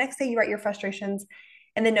 and then the next day you write your frustrations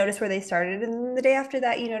and then notice where they started. And then the day after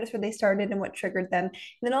that, you notice where they started and what triggered them. And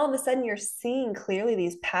then all of a sudden you're seeing clearly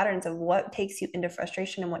these patterns of what takes you into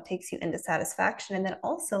frustration and what takes you into satisfaction. And then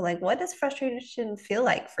also, like, what does frustration feel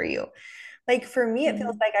like for you? Like for me, it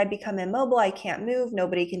feels like I become immobile. I can't move.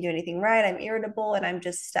 Nobody can do anything right. I'm irritable and I'm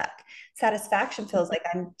just stuck. Satisfaction feels like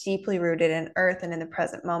I'm deeply rooted in earth and in the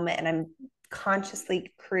present moment. And I'm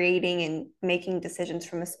consciously creating and making decisions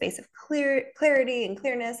from a space of clarity and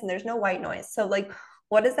clearness. And there's no white noise. So like,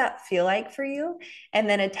 what does that feel like for you? And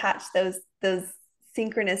then attach those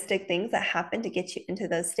synchronistic things that happen to get you into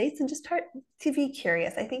those states, and just start to be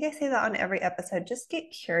curious. I think I say that on every episode. Just get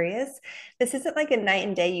curious. This isn't like a night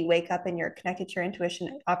and day. You wake up and you're connected to your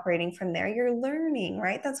intuition, operating from there. You're learning,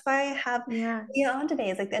 right? That's why I have Yeah. Leah on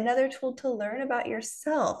today. Is like another tool to learn about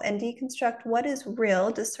yourself and deconstruct what is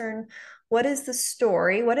real, discern what is the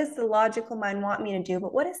story, what does the logical mind want me to do,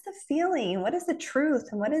 but what is the feeling, what is the truth,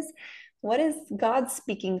 and what is God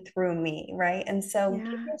speaking through me, right? And so give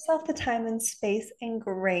Yeah. yourself the time and space and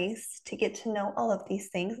grace to get to know all of these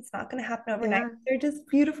things. It's not going to happen overnight. Yeah. They're just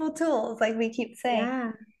beautiful tools, like we keep saying.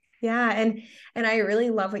 Yeah. Yeah. And I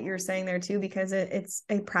really love what you're saying there too, because it's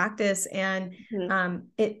a practice, and Mhm.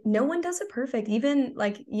 no one does it perfect. Even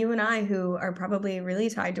like you and I, who are probably really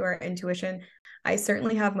tied to our intuition, I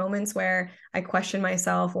certainly have moments where I question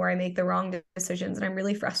myself or I make the wrong decisions and I'm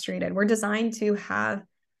really frustrated. We're designed to have,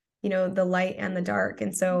 the light and the dark.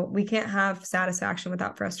 And so we can't have satisfaction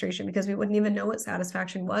without frustration, because we wouldn't even know what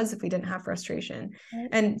satisfaction was if we didn't have frustration.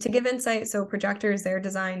 And to give insight, so projectors, they're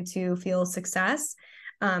designed to feel success.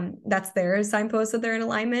 That's their signpost that they're in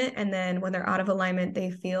alignment. And then when they're out of alignment,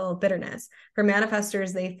 they feel bitterness. For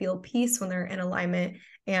manifestors, they feel peace when they're in alignment.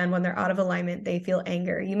 And when they're out of alignment, they feel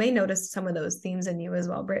anger. You may notice some of those themes in you as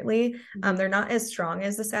well, Brittany. They're not as strong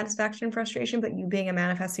as the satisfaction and frustration, but you being a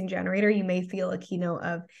manifesting generator, you may feel a keynote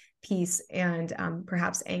of peace and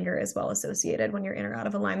perhaps anger as well associated when you're in or out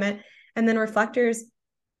of alignment. And then reflectors,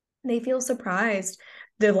 they feel surprised,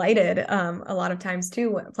 delighted, a lot of times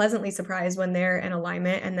too, pleasantly surprised when they're in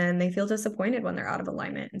alignment, and then they feel disappointed when they're out of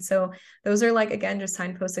alignment. And so those are like, again, just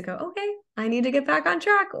signposts to go, okay, I need to get back on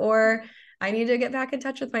track, or I need to get back in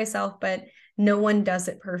touch with myself. But no one does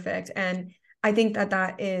it perfect. And I think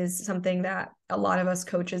that is something that a lot of us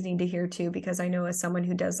coaches need to hear too, because I know as someone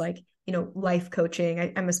who does like, life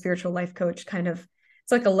coaching, I'm a spiritual life coach, kind of,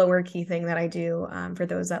 it's like a lower key thing that I do for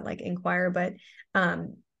those that like inquire. But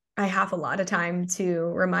I have a lot of time to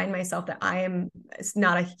remind myself that I am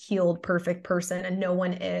not a healed, perfect person, and no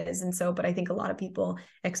one is. And so, but I think a lot of people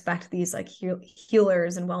expect these like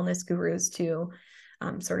healers and wellness gurus to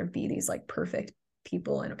sort of be these like perfect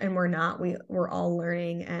people, and we're not. We're all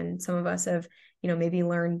learning, and some of us have, maybe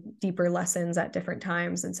learned deeper lessons at different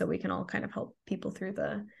times, and so we can all kind of help people through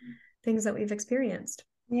the things that we've experienced.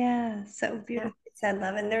 Yeah, so Yeah. beautifully said,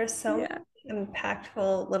 love. And there's so Yeah. many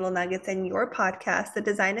impactful little nuggets in your podcast, The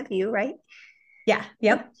Design of You, right? Yeah.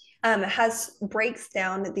 Yep. Has breaks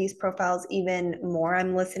down these profiles even more.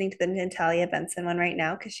 I'm listening to the Natalia Benson one right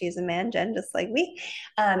now because she's a man gen just like me.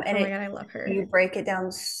 And Oh my it God, I love her. you break it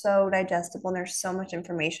down so digestible, and there's so much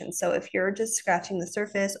information. So if you're just scratching the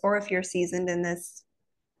surface, or if you're seasoned in this,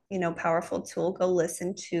 powerful tool, go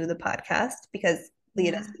listen to the podcast, because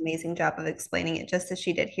Leah does Yeah. an amazing job of explaining it just as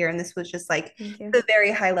she did here. And this was just like Thank you. the very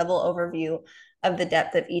high level overview of the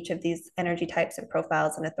depth of each of these energy types and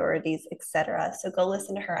profiles and authorities, etc. So go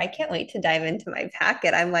listen to her. I can't wait to dive into my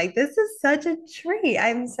packet. I'm like, this is such a treat.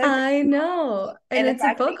 I'm so I know. And and the it's a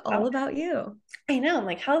fact that book all about you. I know. I'm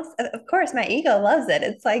like, how, of course, my ego loves it.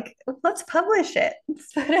 It's like, let's publish it.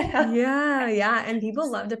 Let's put it out. Yeah, yeah. And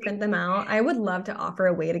people love to print them out. I would love to offer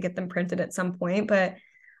a way to get them printed at some point, but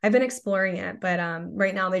I've been exploring it. But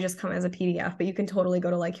right now they just come as a PDF, but you can totally go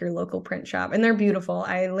to like your local print shop and they're beautiful.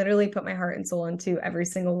 I literally put my heart and soul into every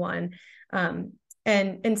single one. Um,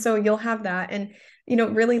 and so you'll have that. And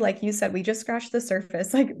really, like you said, we just scratched the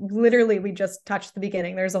surface. Like literally, we just touched the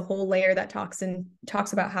beginning. There's a whole layer that talks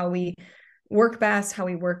about how we work best, how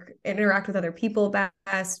we interact with other people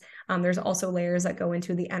best. There's also layers that go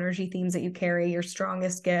into the energy themes that you carry, your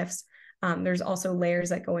strongest gifts. There's also layers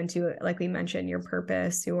that go into, like we mentioned, your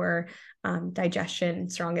purpose, your digestion,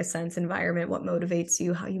 strongest sense, environment, what motivates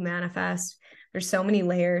you, how you manifest. There's so many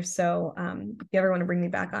layers. So if you ever want to bring me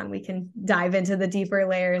back on, we can dive into the deeper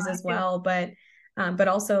layers as well. But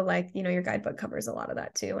also like, your guidebook covers a lot of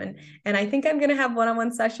that too. And I think I'm going to have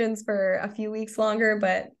one-on-one sessions for a few weeks longer,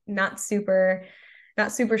 but not super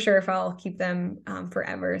sure if I'll keep them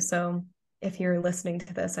forever. So if you're listening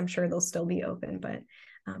to this, I'm sure they'll still be open, but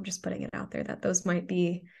just putting it out there that those might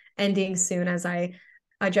be ending soon as I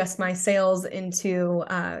adjust my sails into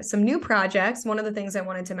some new projects. One of the things I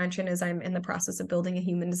wanted to mention is I'm in the process of building a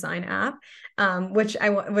human design app, which I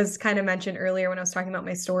was kind of mentioned earlier when I was talking about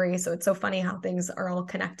my story. So it's so funny how things are all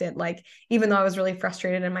connected. Like, even though I was really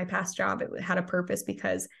frustrated in my past job, it had a purpose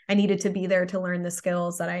because I needed to be there to learn the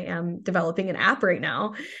skills that I am developing an app right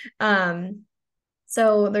now.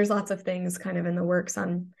 So there's lots of things kind of in the works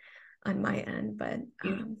on my end, but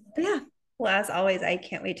yeah. Well, as always, I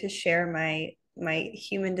can't wait to share my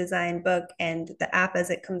human design book and the app as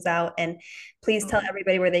it comes out. And please tell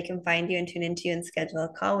everybody where they can find you and tune into you and schedule a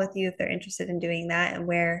call with you if they're interested in doing that, and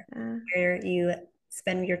where you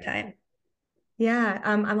spend your time. Yeah,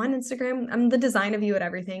 I'm on Instagram. I'm the design of you at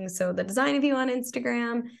everything. So the design of you on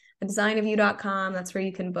Instagram, the designofyou.com. That's where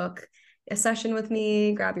you can book a session with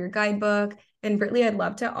me, grab your guidebook. And Brittany, I'd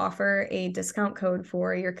love to offer a discount code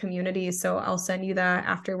for your community. So I'll send you that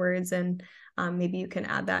afterwards, and maybe you can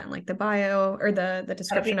add that in like the bio or the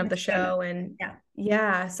description of the show. And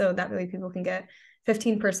yeah, so that way people can get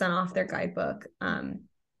 15% off their guidebook.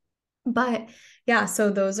 But yeah,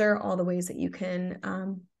 so those are all the ways that you can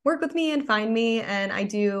work with me and find me. And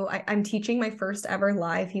I'm teaching my first ever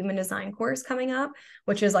live human design course coming up,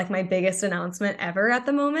 which is like my biggest announcement ever at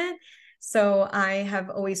the moment. So I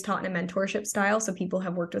have always taught in a mentorship style. So people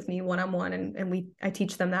have worked with me one-on-one, and I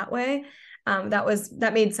teach them that way.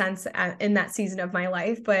 That made sense in that season of my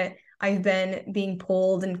life, but I've been being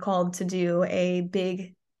pulled and called to do a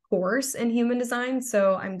big course in human design.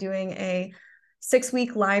 So I'm doing a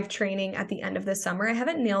 6-week live training at the end of the summer. I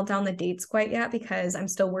haven't nailed down the dates quite yet because I'm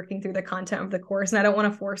still working through the content of the course and I don't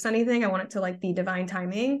want to force anything. I want it to like be divine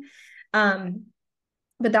timing.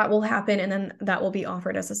 But that will happen, and then that will be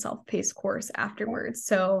offered as a self-paced course afterwards.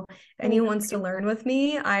 So if anyone wants to learn with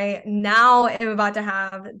me, I now am about to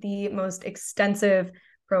have the most extensive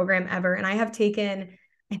program ever. And I have taken,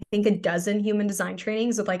 I think, a dozen human design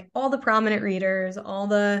trainings with like all the prominent readers, all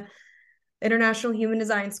the International Human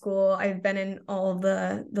Design School. I've been in all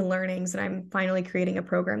the learnings, and I'm finally creating a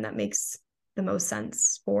program that makes the most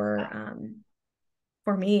sense for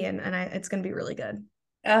me, and it's going to be really good.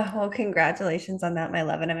 Oh, well, congratulations on that, my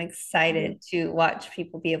love. And I'm excited to watch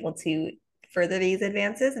people be able to further these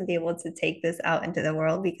advances and be able to take this out into the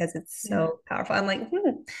world because it's so powerful. I'm like,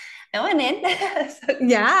 I want in.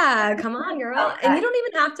 Yeah, come on, girl. And you don't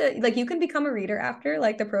even have to, like, you can become a reader after,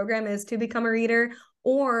 like, the program is to become a reader,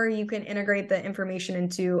 or you can integrate the information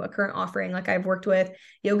into a current offering. Like, I've worked with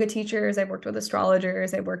yoga teachers, I've worked with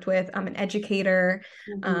astrologers, I've worked with an educator.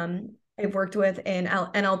 I've worked with an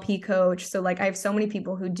NLP coach. So like I have so many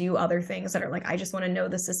people who do other things that are like, I just want to know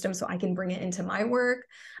the system so I can bring it into my work.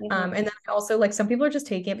 And then also like some people are just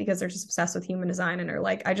taking it because they're just obsessed with human design and are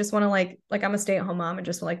like, I just want to like I'm a stay-at-home mom and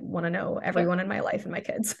just like want to know everyone in my life and my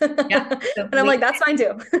kids. Yeah. And I'm like, that's fine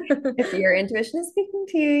too. If your intuition is speaking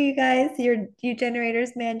to you, you guys, you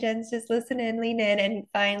generators, man gens, just listen in, lean in, and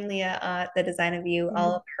find Leah, the design of you.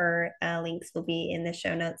 All of her links will be in the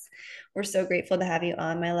show notes. We're so grateful to have you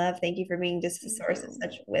on, my love. Thank you for being just a source of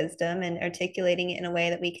such wisdom and articulating it in a way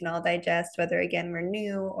that we can all digest, whether again we're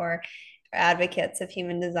new or advocates of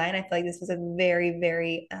human design. I feel like this was a very,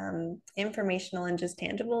 very informational and just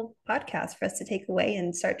tangible podcast for us to take away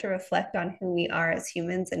and start to reflect on who we are as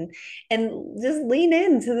humans, and just lean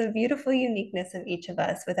into the beautiful uniqueness of each of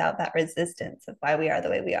us without that resistance of why we are the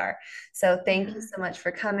way we are. So thank you so much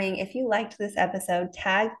for coming. If you liked this episode,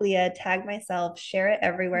 tag Leah, tag myself, share it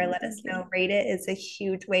everywhere. Let us know, rate it. It's a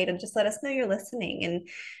huge way to just let us know you're listening. And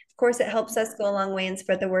of course, it helps us Yeah. go a long way and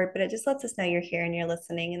spread the word, but it just lets us know you're here and you're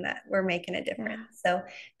listening and that we're making a difference. Yeah. So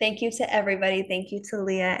thank you to everybody. Thank you to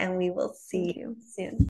Leah, and we will see Thank you you. soon.